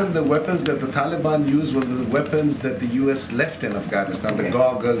Pakistan, the weapons that the Taliban used were the weapons that the U.S. left in Afghanistan, the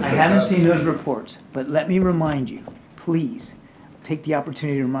goggles. I haven't seen those reports, but let me remind you, please, take the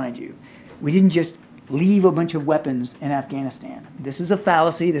opportunity to remind you, we didn't just leave a bunch of weapons in Afghanistan. This is a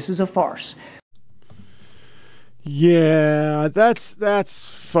fallacy, this is a farce. Yeah, that's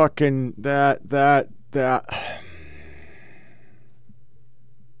fucking, that.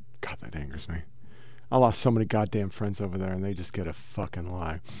 God, that angers me. I lost so many goddamn friends over there, and they just get a fucking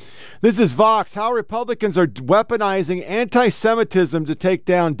lie. This is Vox. How Republicans are weaponizing anti-Semitism to take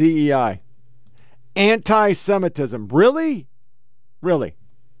down DEI. Anti-Semitism. Really? Really?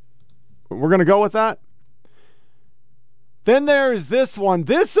 We're going to go with that? Then there is this one.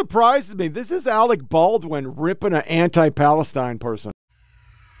 This surprises me. This is Alec Baldwin ripping an anti-Palestine person.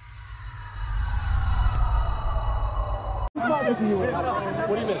 What do you mean? You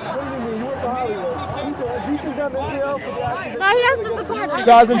went to Hollywood. Do you condemn Israel for the action? No, he has to support it.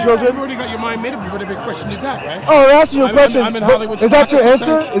 Guys and children? You've already got your mind made up. What a big question is that, right? Oh, I asked you a question. I'm in Hollywood. Is that your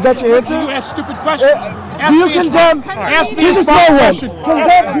answer? Is that your answer? You ask stupid questions. Do you condemn? Ask me a smart question. Do you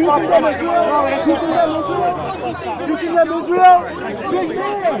condemn Israel? Do you condemn Israel? Big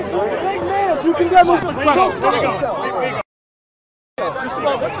man. Big man. Do you condemn Israel?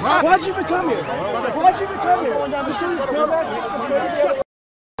 Why'd you even come here? Why'd you even come here? To show you dumbass.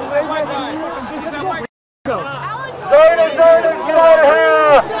 Let's go. Zerdis, get out of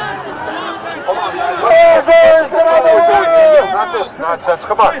here! Zerdis, get out of here! Not this nonsense,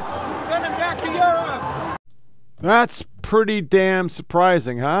 come on. Send him back to Europe. That's pretty damn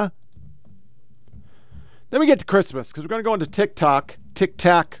surprising, huh? Then we get to Christmas, because we're going to go into TikTok,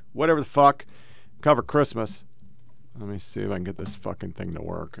 whatever the fuck, cover Christmas. Let me see if I can get this fucking thing to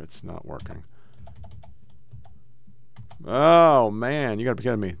work. It's not working. Oh, man. You got to be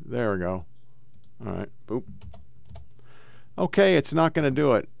kidding me. There we go. All right. Boop. Okay, it's not going to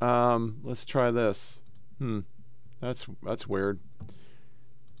do it. Let's try this. That's weird.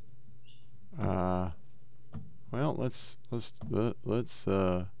 Well, let's oh,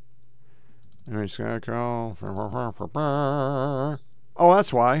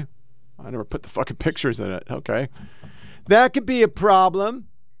 that's why. I never put the fucking pictures in it. Okay. That could be a problem.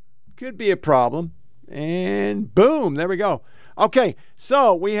 Could be a problem. And boom, there we go. Okay,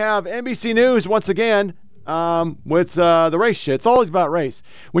 so we have NBC News once again with the race shit. It's always about race.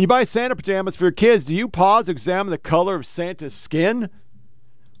 When you buy Santa pajamas for your kids, do you pause to examine the color of Santa's skin?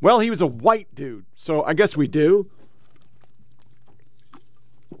 Well, he was a white dude, so I guess we do.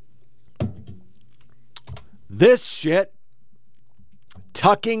 This shit.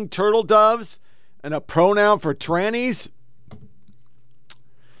 Tucking turtle doves and a pronoun for trannies.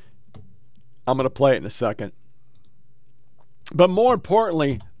 I'm going to play it in a second. But more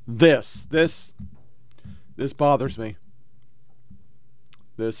importantly, this bothers me.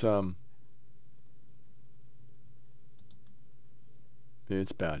 It's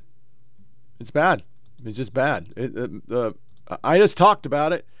bad. It's bad. It's just bad. I just talked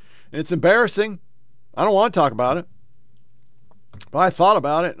about it, and it's embarrassing. I don't want to talk about it. But I thought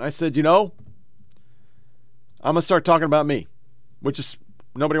about it, and I said, I'm going to start talking about me, which is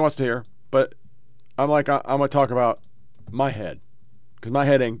nobody wants to hear. But I'm like, I'm going to talk about my head, because my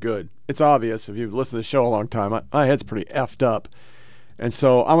head ain't good. It's obvious if you've listened to the show a long time. My head's pretty effed up. And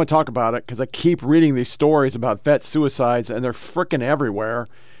so I'm going to talk about it because I keep reading these stories about vet suicides, and they're freaking everywhere,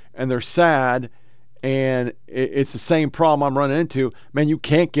 and they're sad, and it's the same problem I'm running into. Man, you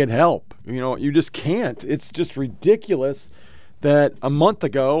can't get help. You just can't. It's just ridiculous that a month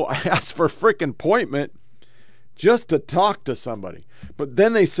ago I asked for a freaking appointment just to talk to somebody. But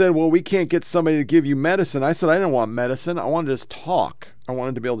then they said, well, we can't get somebody to give you medicine. I said, I didn't want medicine. I wanted to just talk. I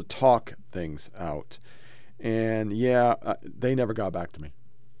wanted to be able to talk things out. And yeah, they never got back to me.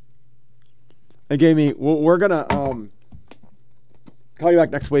 They gave me, we're going to call you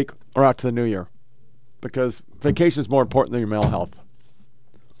back next week or out to the new year, because vacation is more important than your mental health.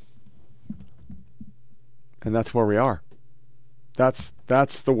 And that's where we are. That's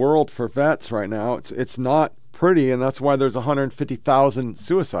the world for vets right now. It's not pretty, and that's why there's 150,000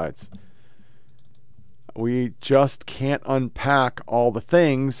 suicides. We just can't unpack all the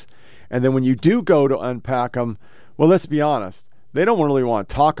things. And then when you do go to unpack them, well, let's be honest, they don't really want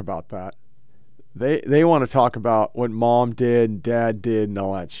to talk about that. They want to talk about what mom did and dad did and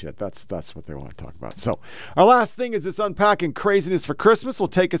all that shit. That's what they want to talk about. So our last thing is this unpacking craziness for Christmas. Will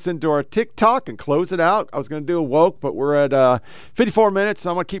take us into our TikTok and close it out. I was going to do a woke, but we're at 54 minutes.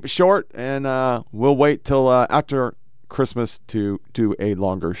 So I'm going to keep it short, and we'll wait till after Christmas to do a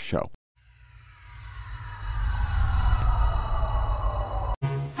longer show.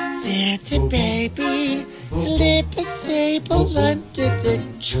 Santa baby, slip a sable under the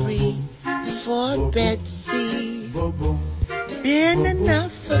tree for Betsy. Been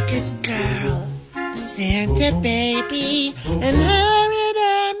enough a good girl, Santa baby, and hurry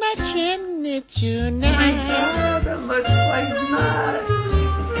down my chimney tonight. My God, that looks like nuts.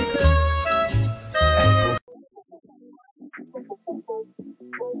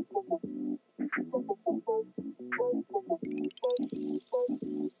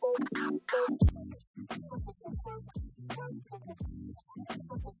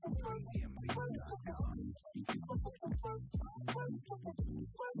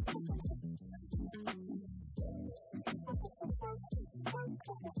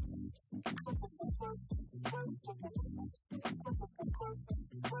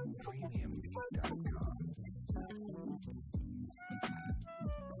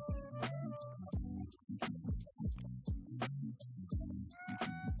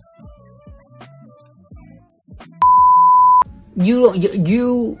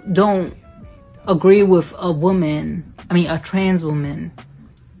 You don't agree with a trans woman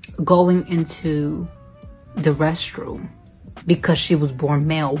going into the restroom because she was born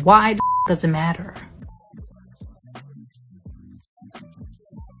male. Why does it matter?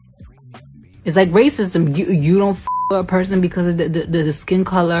 It's like racism. You don't with a person because of the skin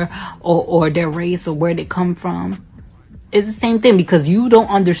color or their race or where they come from. It's the same thing, because you don't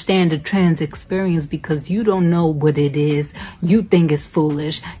understand the trans experience, because you don't know what it is. You think it's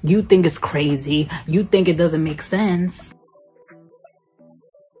foolish. You think it's crazy. You think it doesn't make sense.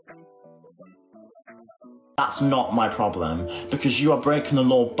 That's not my problem, because you are breaking the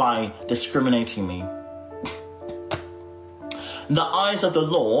law by discriminating me. The eyes of the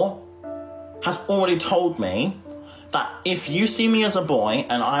law has already told me that if you see me as a boy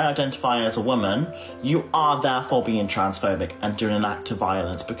and I identify as a woman, you are therefore being transphobic and doing an act of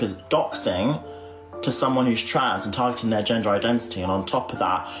violence, because doxing to someone who's trans and targeting their gender identity, and on top of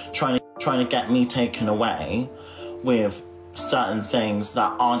that, trying to get me taken away with certain things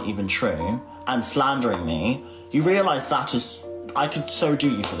that aren't even true and slandering me, you realise that is, I could so do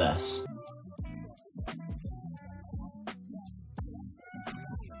you for this.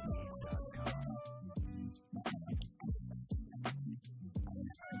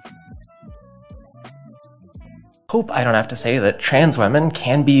 Hope I don't have to say that trans women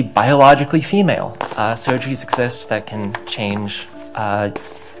can be biologically female. Surgeries exist that can change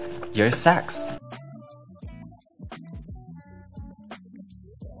your sex.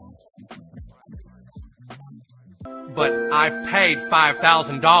 But I paid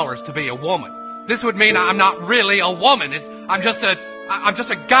 $5,000 to be a woman. This would mean I'm not really a woman. I'm just a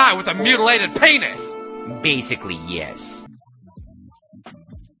guy with a mutilated penis. Basically, yes.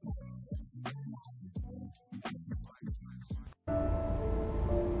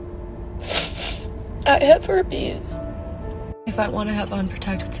 I have herpes. If I want to have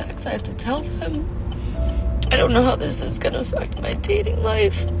unprotected sex, I have to tell them. I don't know how this is going to affect my dating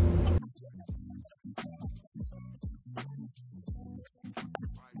life.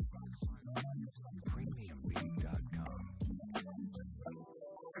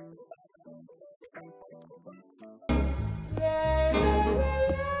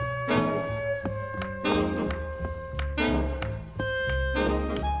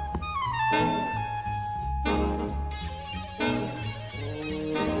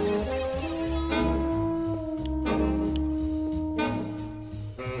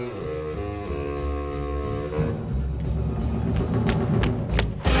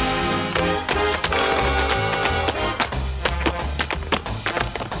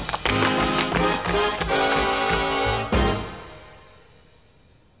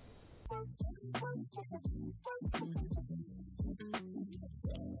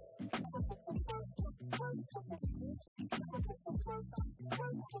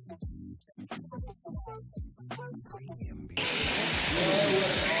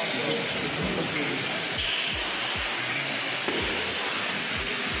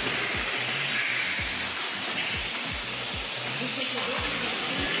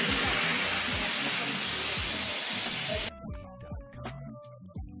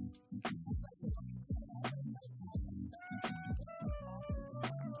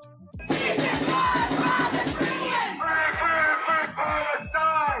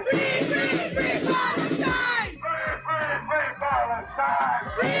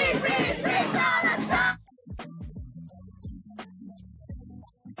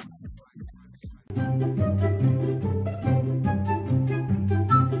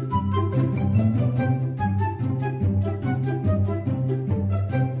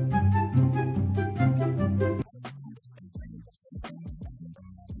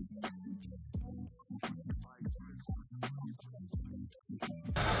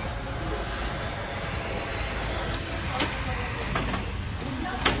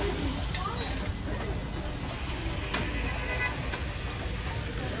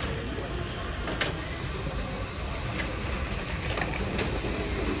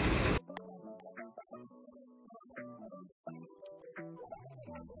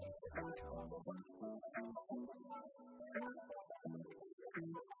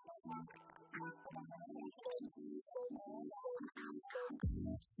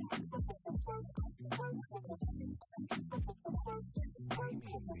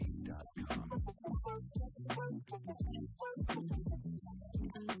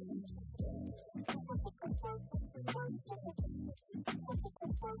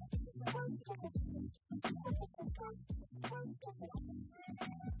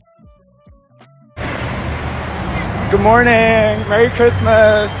 Good morning. Merry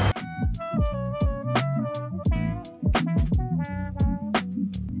Christmas.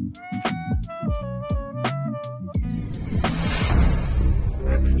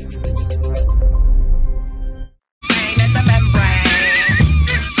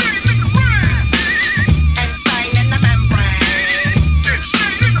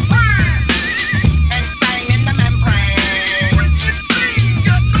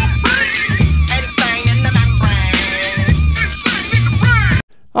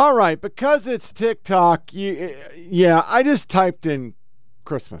 All right, because it's TikTok, yeah, I just typed in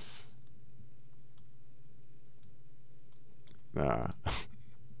Christmas.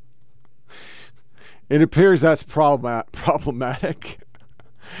 It appears that's problematic,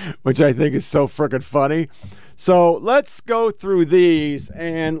 which I think is so freaking funny. So let's go through these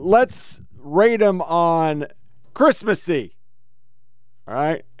and let's rate them on Christmassy. All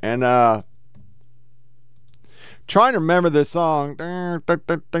right, and trying to remember this song. I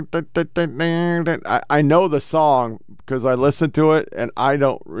know the song because I listened to it and I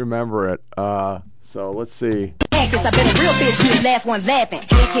don't remember it. So let's see. I've been a real bitch, you the last one laughing.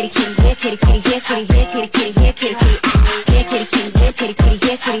 Here kitty kitty, here kitty kitty, here kitty, here kitty kitty, here kitty kitty, here kitty kitty, here kitty kitty,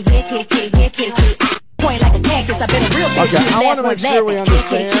 here kitty, here kitty kitty, here kitty kitty. Point like a cactus, I've been a real bitch, you the last one laughing.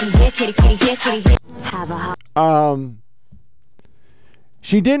 Here kitty kitty, here kitty kitty, have a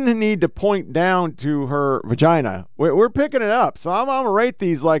She didn't need to point down to her vagina. We're picking it up. So I'm going to rate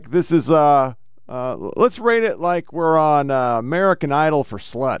these like this is, let's rate it like we're on American Idol for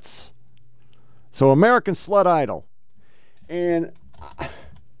sluts. So American Slut Idol. And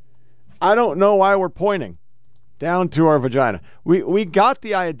I don't know why we're pointing down to our vagina. We got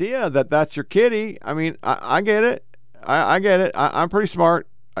the idea that that's your kitty. I mean, I get it. I get it. I'm pretty smart.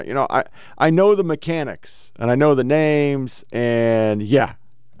 I know the mechanics and I know the names and yeah,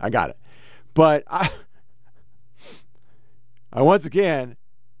 I got it. But I once again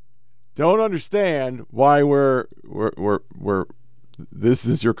don't understand why we're this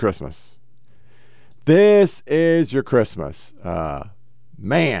is your Christmas. This is your Christmas.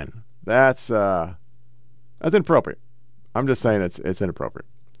 Man, that's inappropriate. I'm just saying it's inappropriate.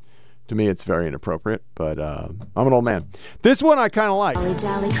 To me, it's very inappropriate, but I'm an old man. This one I kind of like. Jolly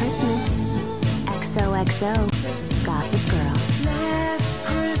Jolly Christmas, XOXO, Gossip Girl. Last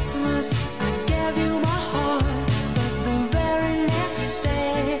Christmas, I gave you my heart, but the very next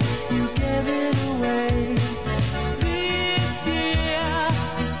day, you gave it away. This year,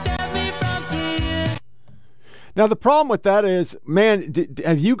 to save me from tears. Now, the problem with that is, man,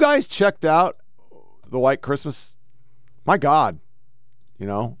 have you guys checked out the White Christmas? My God,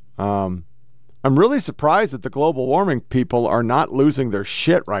 I'm really surprised that the global warming people are not losing their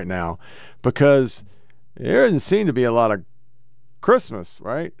shit right now because there doesn't seem to be a lot of Christmas,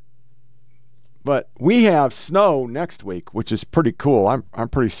 right? But we have snow next week, which is pretty cool. I'm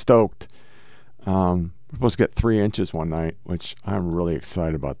pretty stoked. We're supposed to get 3 inches one night, which I'm really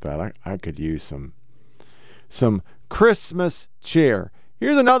excited about that. I could use some Christmas cheer.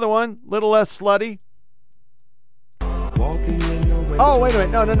 Here's another one, little less slutty. Oh, wait a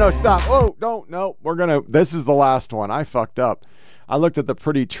minute. No, stop. Oh, no. This is the last one. I fucked up. I looked at the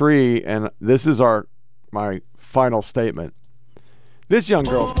pretty tree, and this is my final statement. This young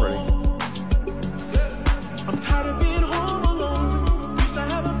girl's pretty. I'm tired of being home alone. Used to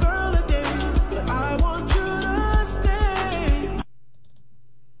have a girl a day, but I want you to stay.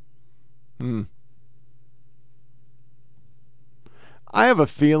 I have a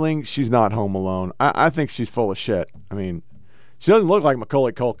feeling she's not home alone. I think she's full of shit. I mean, she doesn't look like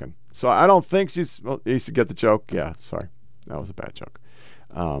Macaulay Culkin. So I don't think she's... Well, you used to get the joke? Yeah, sorry. That was a bad joke.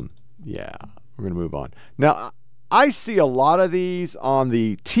 Yeah, we're going to move on. Now, I see a lot of these on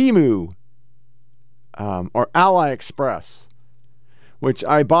the Temu or AliExpress, which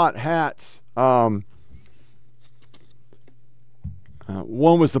I bought hats.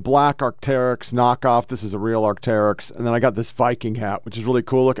 One was the black Arc'teryx knockoff. This is a real Arc'teryx. And then I got this Viking hat, which is really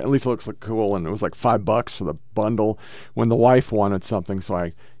cool looking. At least it looks like cool. And it was like $5 for the bundle when the wife wanted something. So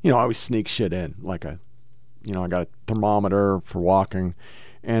I always sneak shit in. Like I got a thermometer for walking.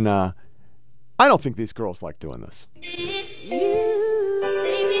 And I don't think these girls like doing this.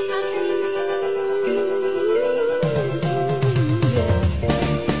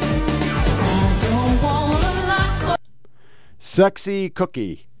 Sexy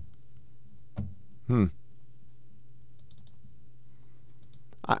cookie.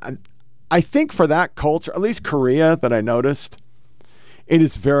 I think for that culture, at least Korea, that I noticed, it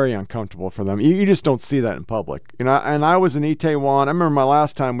is very uncomfortable for them. You just don't see that in public. And I was in Itaewon. I remember my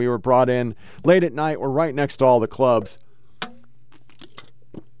last time we were brought in late at night. We're right next to all the clubs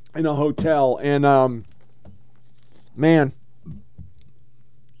in a hotel. And, man,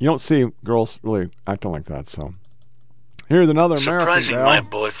 you don't see girls really acting like that, so... Here's another American surprising gal. my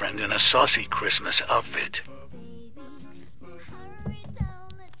boyfriend in a saucy Christmas outfit.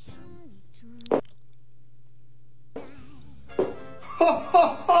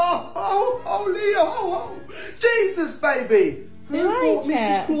 Leo, Jesus, baby! You Who bought like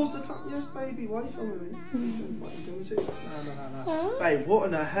Mrs. it? Claus the time? Yes, baby. Why are you filming me? What are you doing too? No. Babe, what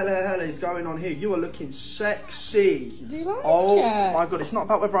in the hell is going on here? You are looking sexy. Do you like oh it? my god, it's not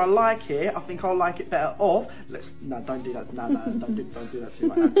about whether I like it. I think I'll like it better off. Don't do that. No, don't do that too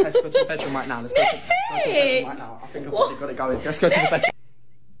much. Let's go to the bedroom right now. Let's go to the bedroom right now. I think I've already got it going. Let's go to the bedroom.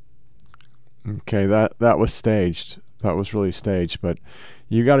 Okay, that was staged. That was really staged, but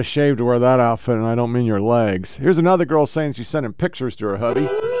you got to shave to wear that outfit, and I don't mean your legs. Here's another girl saying she's sending pictures to her hubby.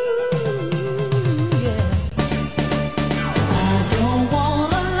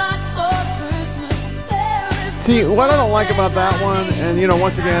 See, what I don't like about that one, and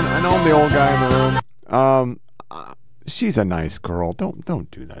once again, I know I'm the old guy in the room. She's a nice girl. Don't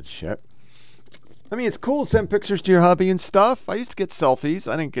do that shit. I mean, it's cool to send pictures to your hubby and stuff. I used to get selfies.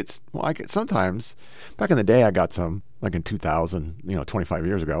 I get sometimes. Back in the day, I got some, like in 2000, 25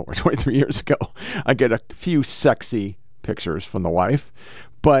 years ago or 23 years ago. I get a few sexy pictures from the wife.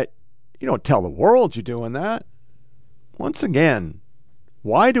 But you don't tell the world you're doing that. Once again,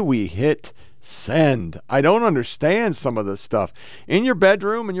 why do we hit send? I don't understand some of this stuff. In your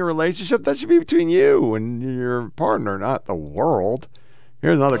bedroom, in your relationship, that should be between you and your partner, not the world.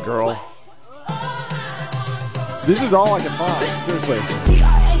 Here's another girl. This is all I can find, seriously.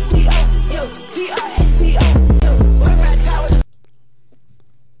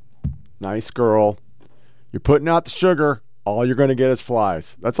 Nice girl. You're putting out the sugar. All you're going to get is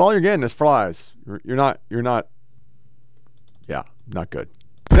flies. That's all you're getting is flies. You're not. Yeah, not good.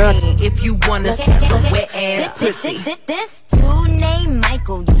 Next. If you want to see some wet ass pussy. This dude named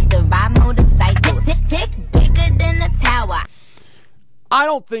Michael used to ride motorcycles. Tick bigger than a tower. I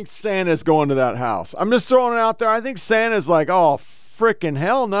don't think Santa's going to that house. I'm just throwing it out there. I think Santa's like, oh, frickin'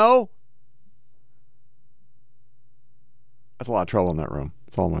 hell no. That's a lot of trouble in that room.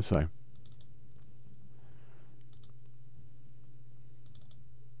 That's all I'm going to say.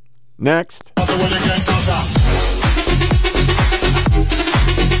 Next.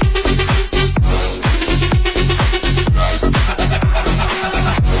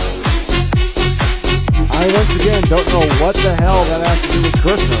 I once again don't know what the hell that has to do with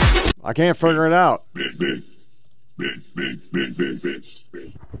Christmas. I can't figure it out.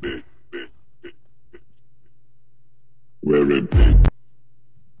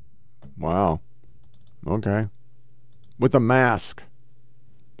 Wow. Okay. With a mask.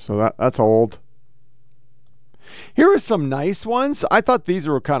 So that's old. Here are some nice ones. I thought these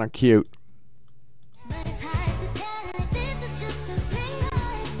were kind of cute.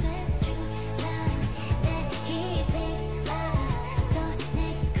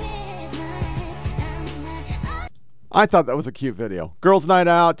 I thought that was a cute video. Girls' night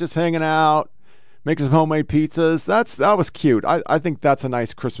out, just hanging out, making some homemade pizzas. That was cute. I think that's a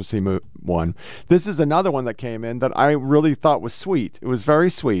nice Christmassy one. This is another one that came in that I really thought was sweet. It was very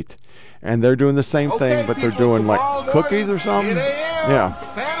sweet. And they're doing the same thing, but they're doing like cookies or something. Yeah.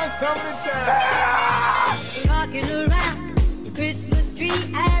 Santa's coming to town. Rocking around the Christmas tree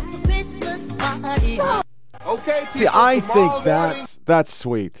at the Christmas party. Okay. See, I think that's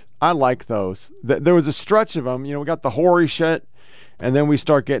sweet. I like those. There was a stretch of them. You know, we got the hoary shit, and then we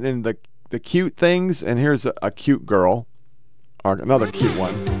start getting into the cute things. And here's a cute girl, or another cute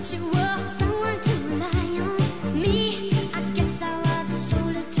one.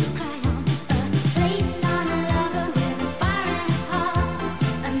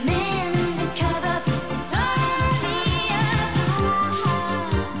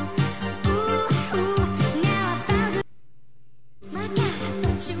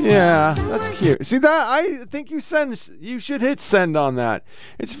 Yeah, that's cute. See that? I think you should hit send on that.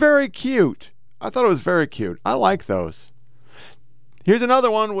 It's very cute. I thought it was very cute. I like those. Here's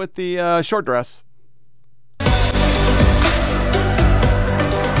another one with the short dress.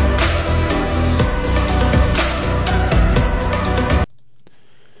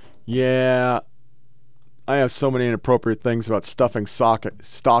 Yeah, I have so many inappropriate things about stuffing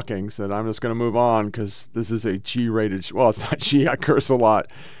stockings that I'm just going to move on because this is a G-rated. Well, it's not G. I curse a lot.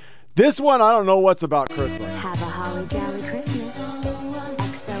 This one, I don't know what's about Christmas. Have a holly jolly Christmas.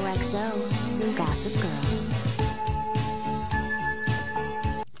 XOXO, Gossip Girl.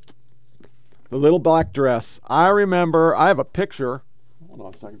 The little black dress. I remember. I have a picture. Hold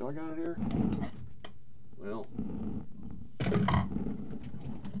on a second. Do I got it here? Well,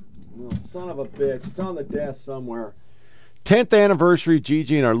 son of a bitch. It's on the desk somewhere. 10th anniversary,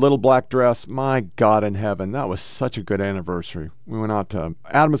 Gigi in our little black dress. My God in heaven. That was such a good anniversary. We went out to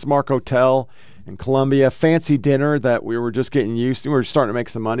Adams Mark Hotel in Columbia. Fancy dinner that we were just getting used to. We were starting to make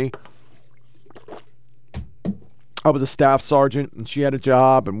some money. I was a staff sergeant, and she had a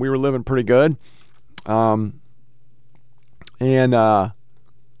job, and we were living pretty good. And we're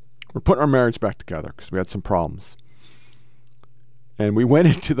putting our marriage back together because we had some problems. And we went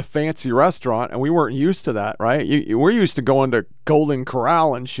into the fancy restaurant, and we weren't used to that, right? We're used to going to Golden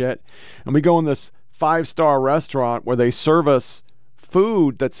Corral and shit. And we go in this 5-star restaurant where they serve us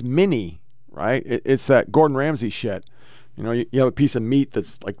food that's mini, right? It's that Gordon Ramsay shit. You know, you have a piece of meat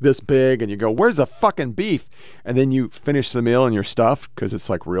that's like this big, and you go, where's the fucking beef? And then you finish the meal and you're stuffed because it's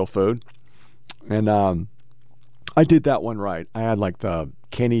like real food. And I did that one right. I had like the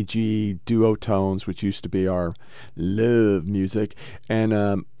Kenny G duotones, which used to be our love music,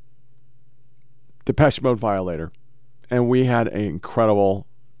 and Depeche Mode Violator. And we had an incredible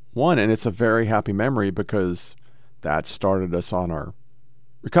one, and it's a very happy memory because that started us on our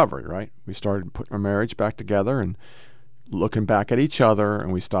recovery, right? We started putting our marriage back together and looking back at each other,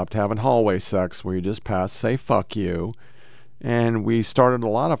 and we stopped having hallway sex where you just pass, say fuck you. And we started a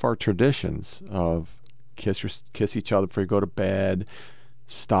lot of our traditions of kiss each other before you go to bed,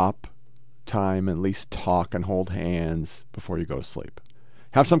 stop time, at least talk and hold hands before you go to sleep.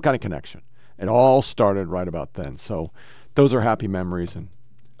 Have some kind of connection. It all started right about then. So those are happy memories, and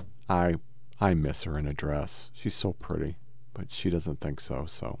I miss her in a dress. She's so pretty, but she doesn't think so,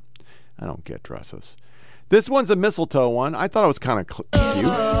 so I don't get dresses. This one's a mistletoe one. I thought it was kind of cute.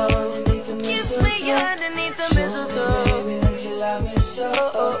 Kiss me underneath the mistletoe. Baby, that you love me so.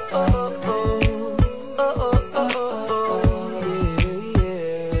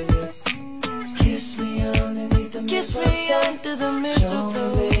 Kiss me underneath the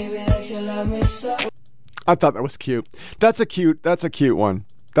mistletoe. Baby, that you love me so. I thought that was cute. That's a cute one.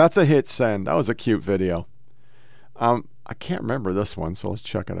 That's a hit send. That was a cute video. I can't remember this one, so let's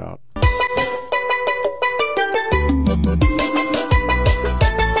check it out.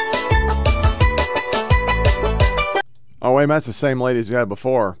 Oh, wait, that's the same lady as we had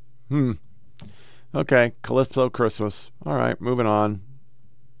before. Okay, Calypso Christmas. All right, moving on.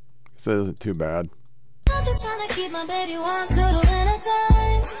 This isn't too bad. I'm just trying to keep my baby warm till the winter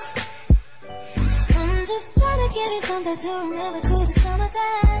time. I'm just trying to give you something to remember through the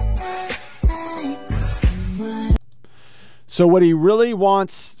summertime. So what he really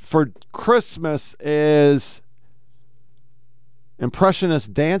wants for Christmas is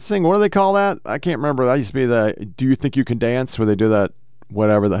impressionist dancing. What do they call that? I can't remember. That used to be the Do You Think You Can Dance, where they do that,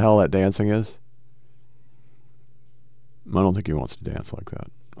 whatever the hell that dancing is. I don't think he wants to dance like that.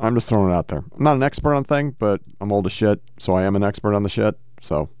 I'm just throwing it out there. I'm not an expert on thing, but I'm old as shit, so I am an expert on the shit.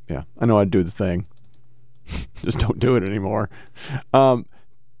 So, yeah, I know how to do the thing. Just don't do it anymore.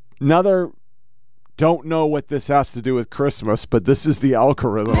 Another, don't know what this has to do with Christmas, but this is the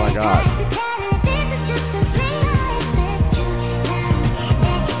algorithm I got.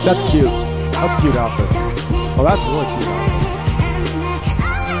 That's cute. That's a cute outfit. Oh, that's really cute outfit.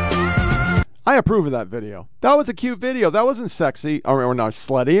 I approve of that video. That was a cute video. That wasn't sexy or not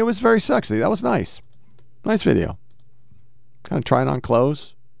slutty. It was very sexy. That was nice. Nice video. Kind of trying on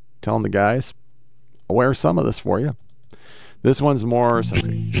clothes. Telling the guys, I'll wear some of this for you. This one's more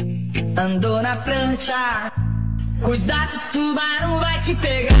sexy. Andou na prancha, cuidado, tubarão vai te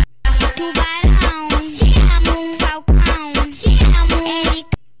pegar. Tubarão, te amo, falcão, te amo, Eric.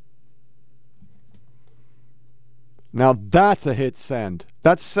 Now that's a hit send.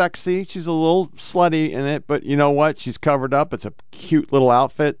 That's sexy. She's a little slutty in it, but you know what? She's covered up. It's a cute little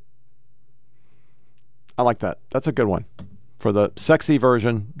outfit. I like that. That's a good one. For the sexy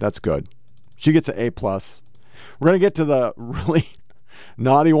version, that's good. She gets an A+. We're going to get to the really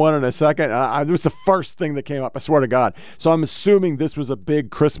naughty one in a second. It was the first thing that came up, I swear to God. So I'm assuming this was a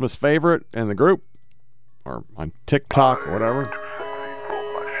big Christmas favorite in the group or on TikTok or whatever.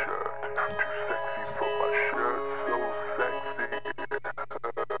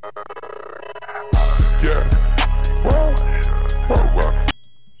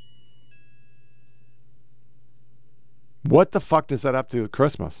 What the fuck does that have to do with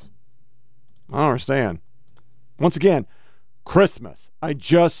Christmas? I don't understand. Once again, Christmas. I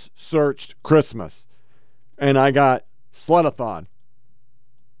just searched Christmas and I got Slutathon.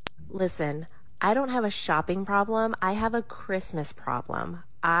 Listen, I don't have a shopping problem. I have a Christmas problem.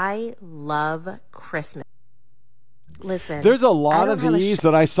 I love Christmas. Listen, there's a lot of these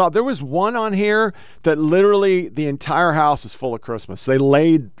that I saw. There was one on here that literally the entire house is full of Christmas. They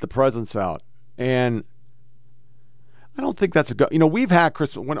laid the presents out. And I don't think that's a good, we've had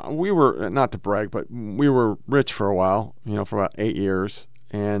Christmas when we were, not to brag, but we were rich for a while, for about 8 years.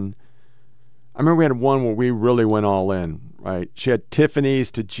 And I remember we had one where we really went all in, right? She had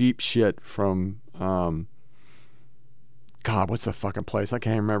Tiffany's to Jeep shit from, God, what's the fucking place? I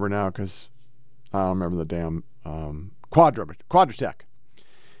can't remember now because I don't remember the damn, Quadratech.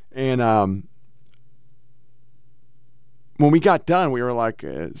 And when we got done, we were like,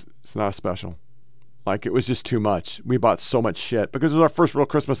 it's not special. Like, it was just too much. We bought so much shit because it was our first real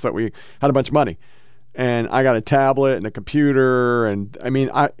Christmas that we had a bunch of money. And I got a tablet and a computer. And,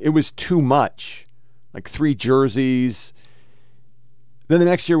 it was too much. Like 3 jerseys. Then the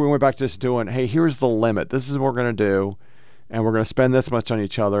next year we went back to just doing, hey, here's the limit. This is what we're going to do. And we're going to spend this much on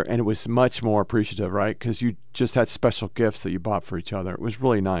each other. And it was much more appreciative, right? Because you just had special gifts that you bought for each other. It was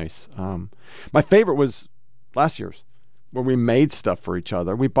really nice. My favorite was last year's, where we made stuff for each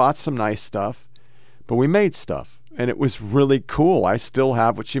other. We bought some nice stuff. But we made stuff, and it was really cool. I still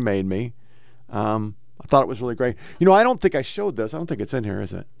have what she made me. I thought it was really great. I don't think I showed this. I don't think it's in here,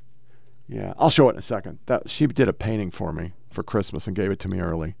 is it? Yeah, I'll show it in a second. She did a painting for me for Christmas and gave it to me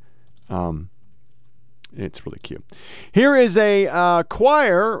early. It's really cute. Here is a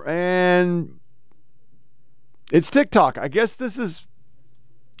choir, and it's TikTok. I guess this is...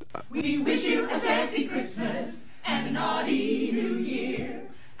 We wish you a sassy Christmas and a naughty New Year.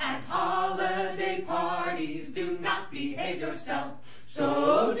 At holiday parties, do not behave yourself.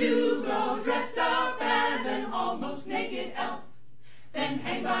 So do go dressed up as an almost naked elf. Then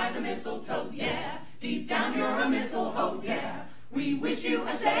hang by the mistletoe, yeah. Deep down you're a mistletoe, yeah. We wish you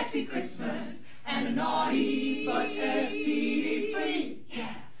a sexy Christmas and a naughty but STD-free,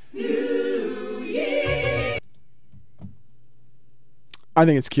 yeah, New Year. I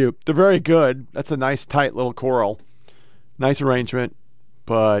think it's cute. They're very good. That's a nice, tight little choral. Nice arrangement.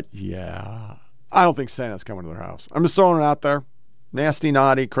 But, yeah, I don't think Santa's coming to their house. I'm just throwing it out there. Nasty,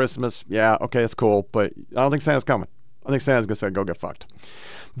 naughty, Christmas. Yeah, okay, it's cool. But I don't think Santa's coming. I think Santa's going to say, go get fucked.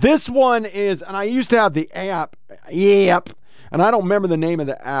 This one is, and I used to have the app, and I don't remember the name of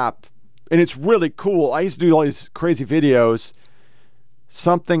the app. And it's really cool. I used to do all these crazy videos.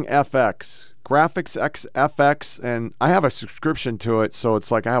 Something FX. Graphics X FX. And I have a subscription to it. So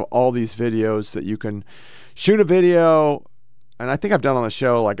it's like I have all these videos that you can shoot a video. And I think I've done on the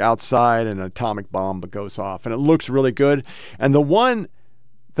show, like outside and an atomic bomb that goes off. And it looks really good. And the one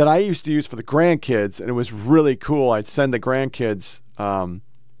that I used to use for the grandkids, and it was really cool, I'd send the grandkids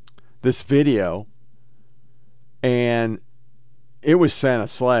this video. And it was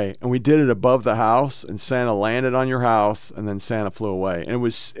Santa's sleigh. And we did it above the house. And Santa landed on your house. And then Santa flew away. And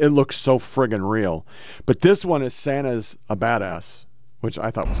it looked so friggin' real. But this one is Santa's a badass, which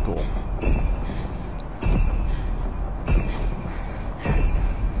I thought was cool.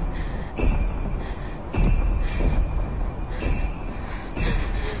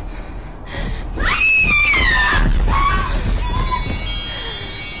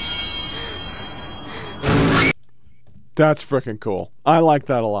 That's freaking cool. I like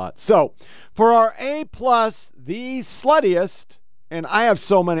that a lot. So, for our A+, the sluttiest, And I have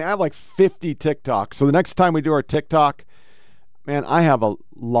so many. I have like 50 TikToks. So the next time we do our TikTok, man, I have a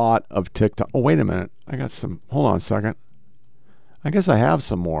lot of TikTok. Oh, wait a minute. I got some. Hold on a second. I guess I have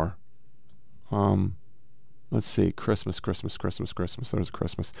some more. Let's see. Christmas. There's a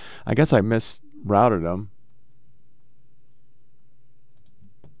Christmas. I guess I misrouted them.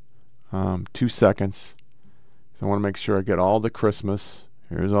 2 seconds. So I want to make sure I get all the Christmas.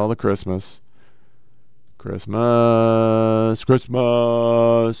 Here's all the Christmas. Christmas.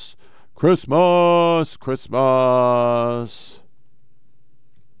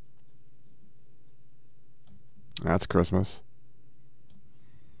 That's Christmas.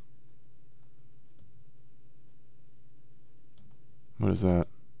 What is that?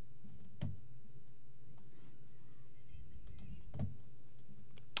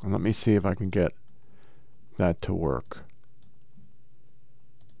 And let me see if I can get that to work.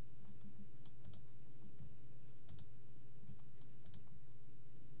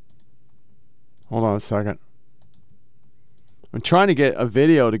 Hold on a second. I'm trying to get a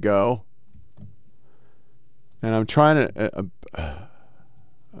video to go. And I'm trying to...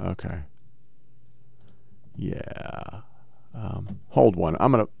 okay. Yeah. Hold one.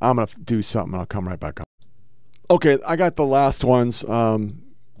 I'm gonna do something. I'll come right back on. Okay, I got the last ones.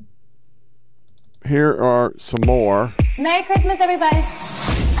 Here are some more. Merry Christmas, everybody. I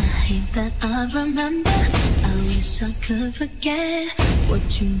hate that I remember. I wish I could forget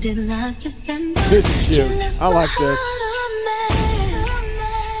what you did last December. This is cute. I like this.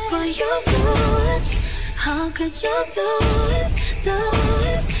 But you knew it. How could you do it? Do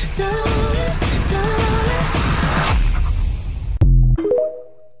it, do it, do it.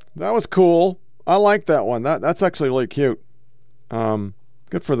 That was cool. I like that one. That's actually really cute. Good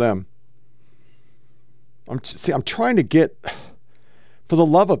for them. I'm trying to get, for the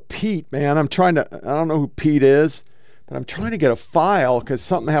love of Pete, man. I don't know who Pete is, but I'm trying to get a file because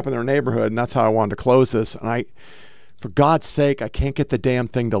something happened in our neighborhood, and that's how I wanted to close this. And for God's sake, I can't get the damn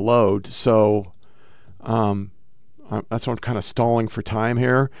thing to load. So, that's why I'm kind of stalling for time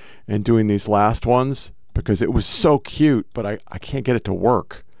here and doing these last ones because it was so cute, but I can't get it to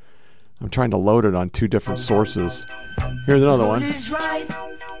work. I'm trying to load it on 2 different sources. Here's another one.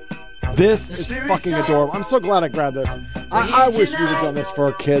 This is fucking adorable. I'm so glad I grabbed this. I wish we would have done this for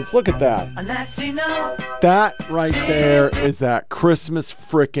our kids. Look at that. That right there is that Christmas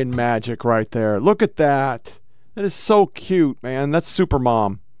frickin' magic right there. Look at that. That is so cute, man. That's super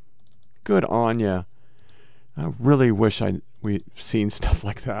mom. Good on ya. I really wish we'd seen stuff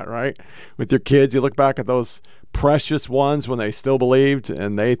like that, right? With your kids, you look back at those precious ones when they still believed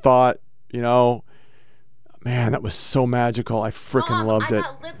and they thought, you know, man, that was so magical. I freaking loved it. I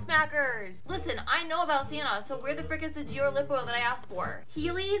got lip smackers. Listen, I know about Santa, so where the frick is the Dior lip oil that I asked for?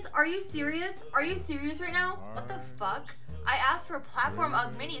 Heelys? Are you serious? Are you serious right now? What the fuck? I asked for Platform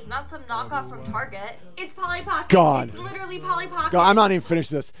Ugg minis, not some knockoff from Target. It's Polly Pockets. God. It's literally Polly Pockets. God, I'm not even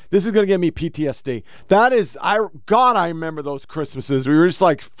finished this. This is going to give me PTSD. That is, God, I remember those Christmases. We were just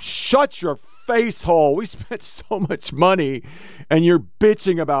like, shut your face hole. We spent so much money and you're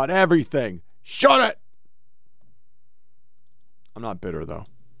bitching about everything. Shut it. I'm not bitter, though.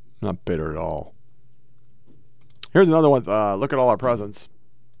 I'm not bitter at all. Here's another one. Look at all our presents.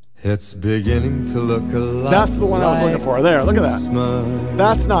 It's beginning to look a lot. That's the one I was looking for. There, look at that.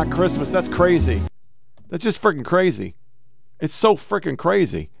 That's not Christmas. That's crazy. That's just freaking crazy. It's so freaking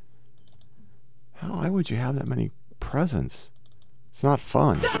crazy. Why would you have that many presents? It's not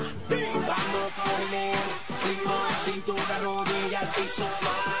fun.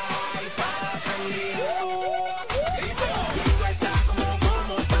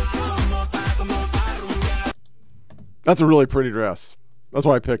 That's a really pretty dress. That's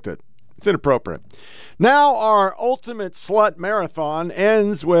why I picked it. It's inappropriate. Now our ultimate slut marathon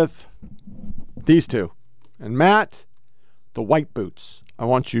ends with these two. And Matt, the white boots. I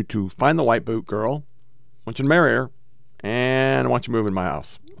want you to find the white boot girl. I want you to marry her. And I want you to move in my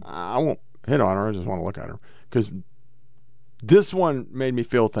house. I won't hit on her. I just want to look at her. Because this one made me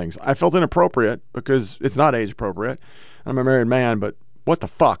feel things. I felt inappropriate because it's not age appropriate. I'm a married man, but what the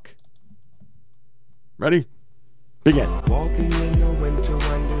fuck? Ready? Begin. Walking in a winter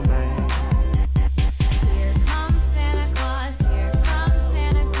wonderland. Here comes Santa Claus, here comes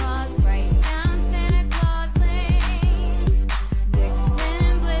Santa Claus, right down Santa Claus Lane. Vixen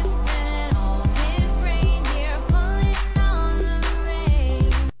and Blitzen and all his reindeer pulling on the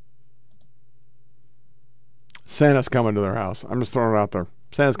rein. Santa's coming to their house. I'm just throwing it out there.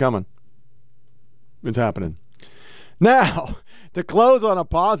 Santa's coming. It's happening. Now, to close on a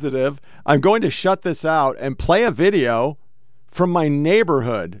positive, I'm going to shut this out and play a video from my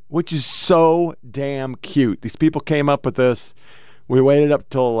neighborhood, which is so damn cute. These people came up with this We waited up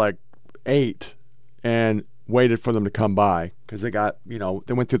till like 8 and waited for them to come by because they got,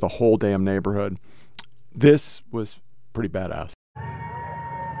 they went through the whole damn neighborhood. This was pretty badass.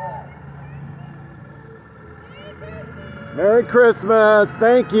 Merry Christmas.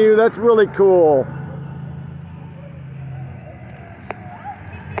 Thank you. That's really cool.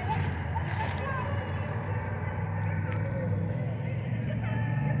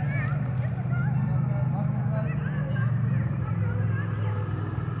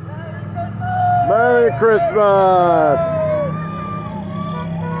 Merry Christmas.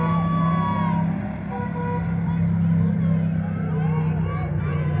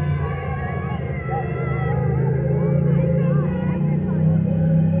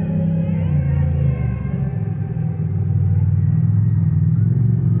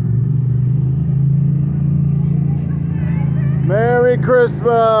 Merry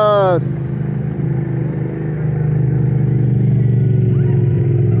Christmas!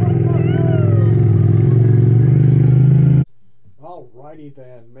 Alrighty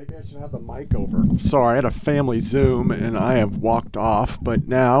then, maybe I should have the mic over. Sorry, I had a family Zoom and I have walked off, but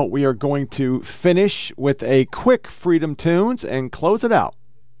now we are going to finish with a quick Freedom Tunes and close it out.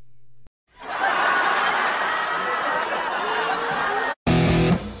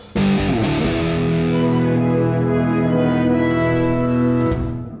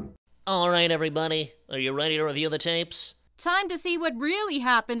 All right, everybody. Are you ready to review the tapes? Time to see what really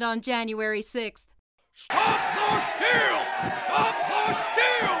happened on January 6th. Stop the steal! Stop the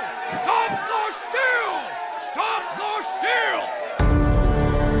steal! Stop the steal! Stop the steal!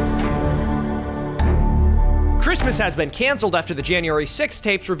 Christmas has been canceled after the January 6th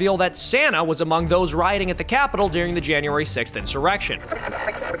tapes reveal that Santa was among those rioting at the Capitol during the January 6th insurrection.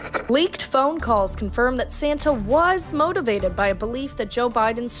 Leaked phone calls confirm that Santa was motivated by a belief that Joe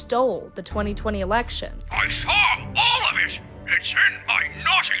Biden stole the 2020 election. I saw all of it! It's in my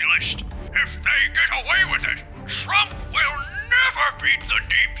naughty list. If they get away with it, Trump will never beat the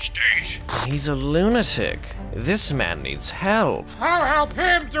deep state. He's a lunatic. This man needs help. I'll help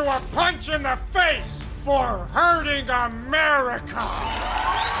him do a punch in the face for hurting America.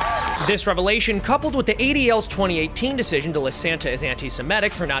 This revelation, coupled with the ADL's 2018 decision to list Santa as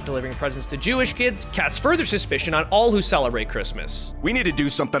anti-Semitic for not delivering presents to Jewish kids, casts further suspicion on all who celebrate Christmas. We need to do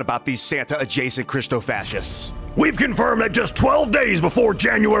something about these Santa-adjacent Christo-fascists. We've confirmed that just 12 days before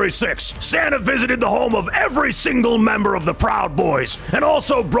January 6th, Santa visited the home of every single member of the Proud Boys and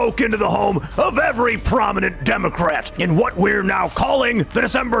also broke into the home of every prominent Democrat in what we're now calling the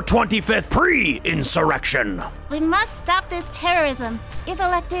December 25th pre-insurrection. We must stop this terrorism. If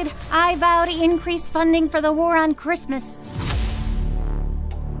elected, I vow to increase funding for the war on Christmas.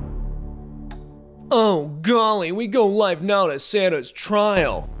 Oh, golly, we go live now to Santa's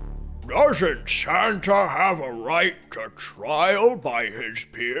trial. Doesn't Santa have a right to trial by his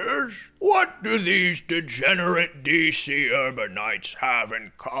peers? What do these degenerate DC urbanites have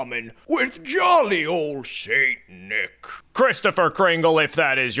in common with jolly old Saint Nick? Christopher Kringle, if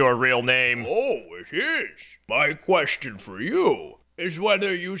that is your real name. Oh, it is. My question for you is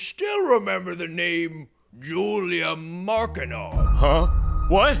whether you still remember the name Julia Markinov. Huh?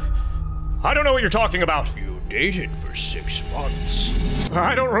 What? I don't know what you're talking about. You dated for 6 months.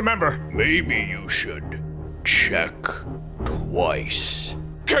 I don't remember. Maybe you should check twice.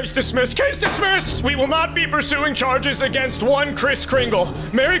 Case dismissed! Case dismissed! We will not be pursuing charges against one Chris Kringle.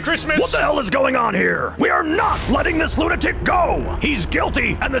 Merry Christmas! What the hell is going on here? We are not letting this lunatic go! He's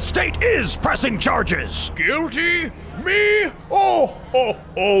guilty, and the state is pressing charges! Guilty? Me? Oh,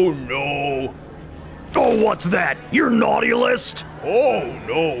 no. Oh, what's that? Your naughty list? Oh,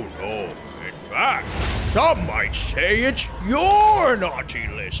 no. In fact, some might say it's your naughty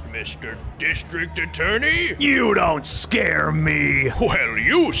list, Mr. District Attorney. You don't scare me. Well,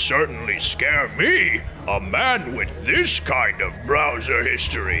 you certainly scare me. A man with this kind of browser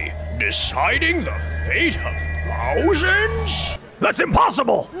history deciding the fate of thousands? That's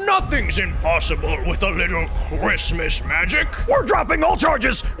impossible! Nothing's impossible with a little Christmas magic. We're dropping all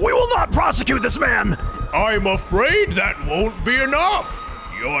charges. We will not prosecute this man. I'm afraid that won't be enough.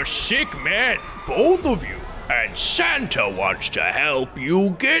 You're sick men, both of you, and Santa wants to help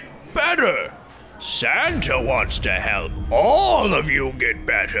you get better. Santa wants to help all of you get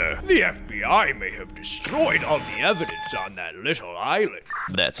better. The FBI may have destroyed all the evidence on that little island.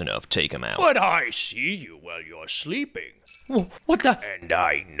 That's enough. Take him out. But I see you while you're sleeping. What the? And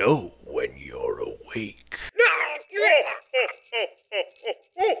I know when you're awake.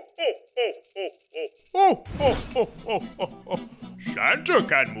 Santa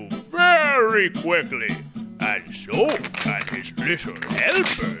can move very quickly, and so can his little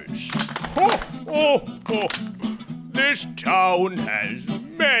helpers. This town has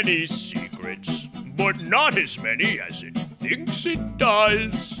many secrets, but not as many as it thinks it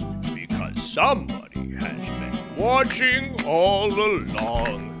does, because somebody has been watching all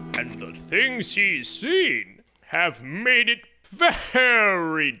along, and the things he's seen have made it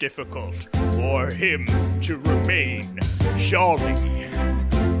very difficult for him to remain jolly.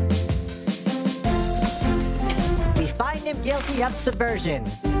 We find him guilty of subversion.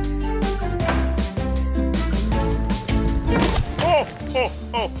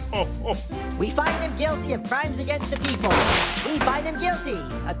 We find him guilty of crimes against the people. We find him guilty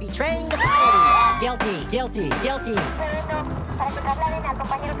of betraying the community. Guilty, guilty, guilty.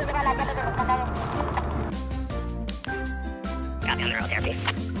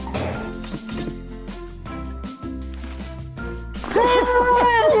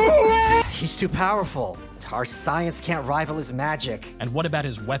 He's too powerful. Our science can't rival his magic. And what about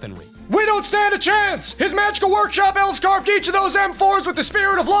his weaponry? We don't stand a chance! His magical workshop elves carved each of those M4s with the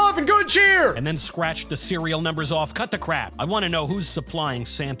spirit of love and good cheer! And then scratched the serial numbers off. Cut the crap. I want to know who's supplying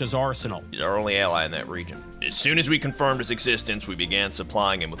Santa's arsenal. He's our only ally in that region. As soon as we confirmed his existence, we began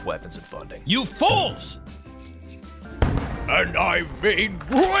supplying him with weapons and funding. You fools! And I've made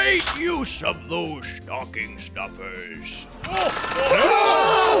great use of those stocking stuffers. No!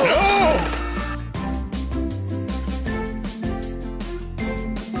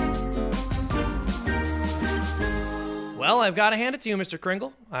 Well, I've got to hand it to you, Mr.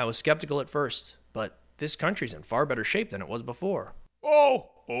 Kringle. I was skeptical at first, but this country's in far better shape than it was before. And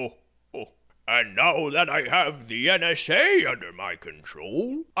now that I have the NSA under my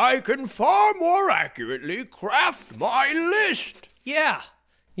control, I can far more accurately craft my list. Yeah.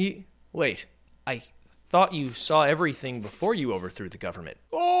 Wait, I thought you saw everything before you overthrew the government.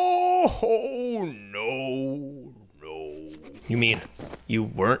 Oh, no. You mean you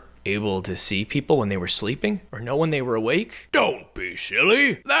weren't able to see people when they were sleeping? Or know when they were awake? Don't be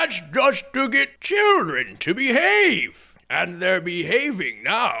silly. That's just to get children to behave. And they're behaving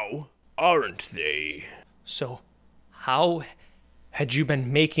now, aren't they? So, how had you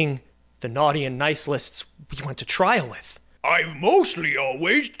been making the naughty and nice lists we went to trial with? I've mostly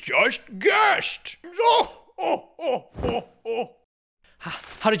always just guessed.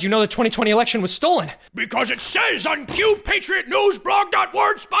 How did you know the 2020 election was stolen? Because it says on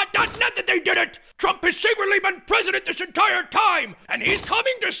QPatriotNewsBlog.wordspot.net that they did it! Trump has secretly been president this entire time, and he's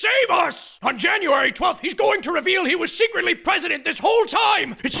coming to save us! On January 12th, he's going to reveal he was secretly president this whole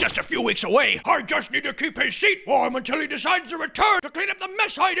time! It's just a few weeks away. I just need to keep his seat warm until he decides to return to clean up the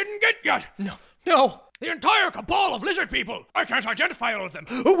mess I didn't get yet! No! The entire cabal of lizard people! I can't identify all of them!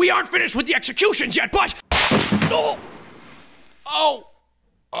 We aren't finished with the executions yet, but...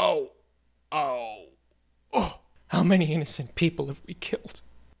 How many innocent people have we killed?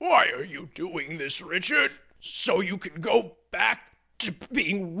 Why are you doing this, Richard? So you can go back to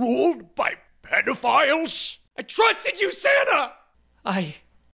being ruled by pedophiles? I trusted you, Santa! I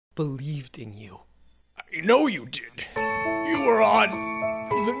believed in you. I know you did. You were on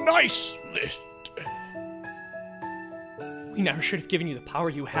the nice list. We never should have given you the power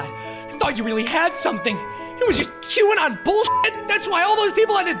you had. I thought you really had something. It was just QAnon bullshit. That's why all those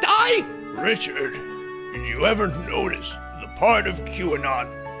people had to die. Richard, did you ever notice the part of QAnon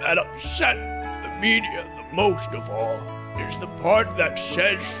that upset the media the most of all is the part that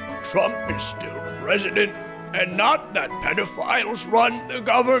says Trump is still president and not that pedophiles run the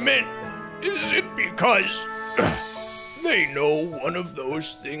government? Is it because they know one of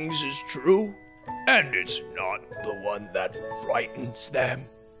those things is true and it's not the one that frightens them?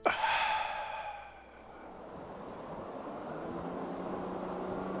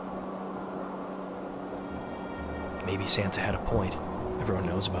 Maybe Santa had a point. Everyone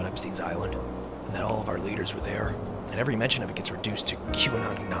knows about Epstein's Island, and that all of our leaders were there, and every mention of it gets reduced to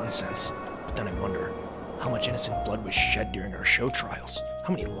QAnon nonsense. But then I wonder, how much innocent blood was shed during our show trials?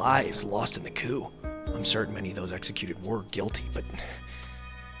 How many lives lost in the coup? I'm certain many of those executed were guilty, but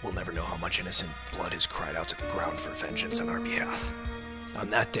we'll never know how much innocent blood has cried out to the ground for vengeance on our behalf.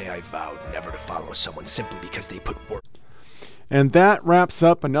 On that day, I vowed never to follow someone simply because they put work. And that wraps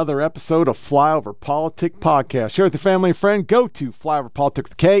up another episode of Flyover PolitiK Podcast. Share with your family and friend. Go to Flyover PolitiK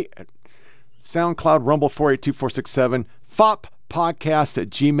with K at SoundCloud, Rumble 482-467,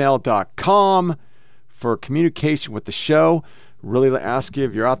 foppodcast@gmail.com for communication with the show. Really ask you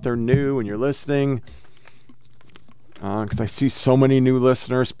if you're out there new and you're listening, because I see so many new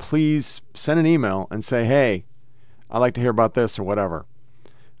listeners, please send an email and say, hey, I'd like to hear about this or whatever.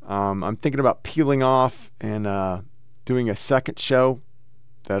 I'm thinking about peeling off and doing a second show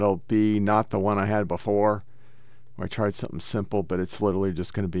that'll be not the one I had before, where I tried something simple, but it's literally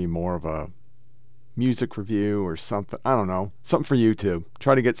just going to be more of a music review or something. I don't know. Something for YouTube.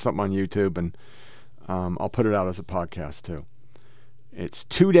 Try to get something on YouTube, and I'll put it out as a podcast too. It's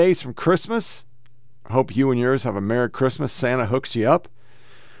 2 days from Christmas. I hope you and yours have a Merry Christmas. Santa hooks you up.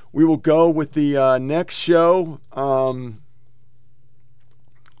 We will go with the next show,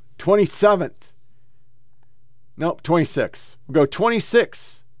 27th. Nope, 26th. We'll go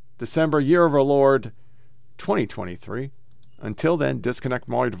 26 December, year of our Lord, 2023. Until then, disconnect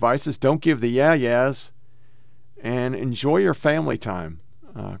from all your devices. Don't give the yeah-yeahs. And enjoy your family time.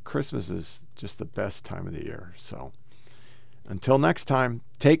 Christmas is just the best time of the year. So until next time,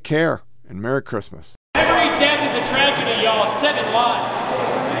 take care and Merry Christmas. Every death is a tragedy, y'all. It's 7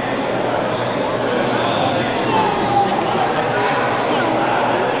 lives.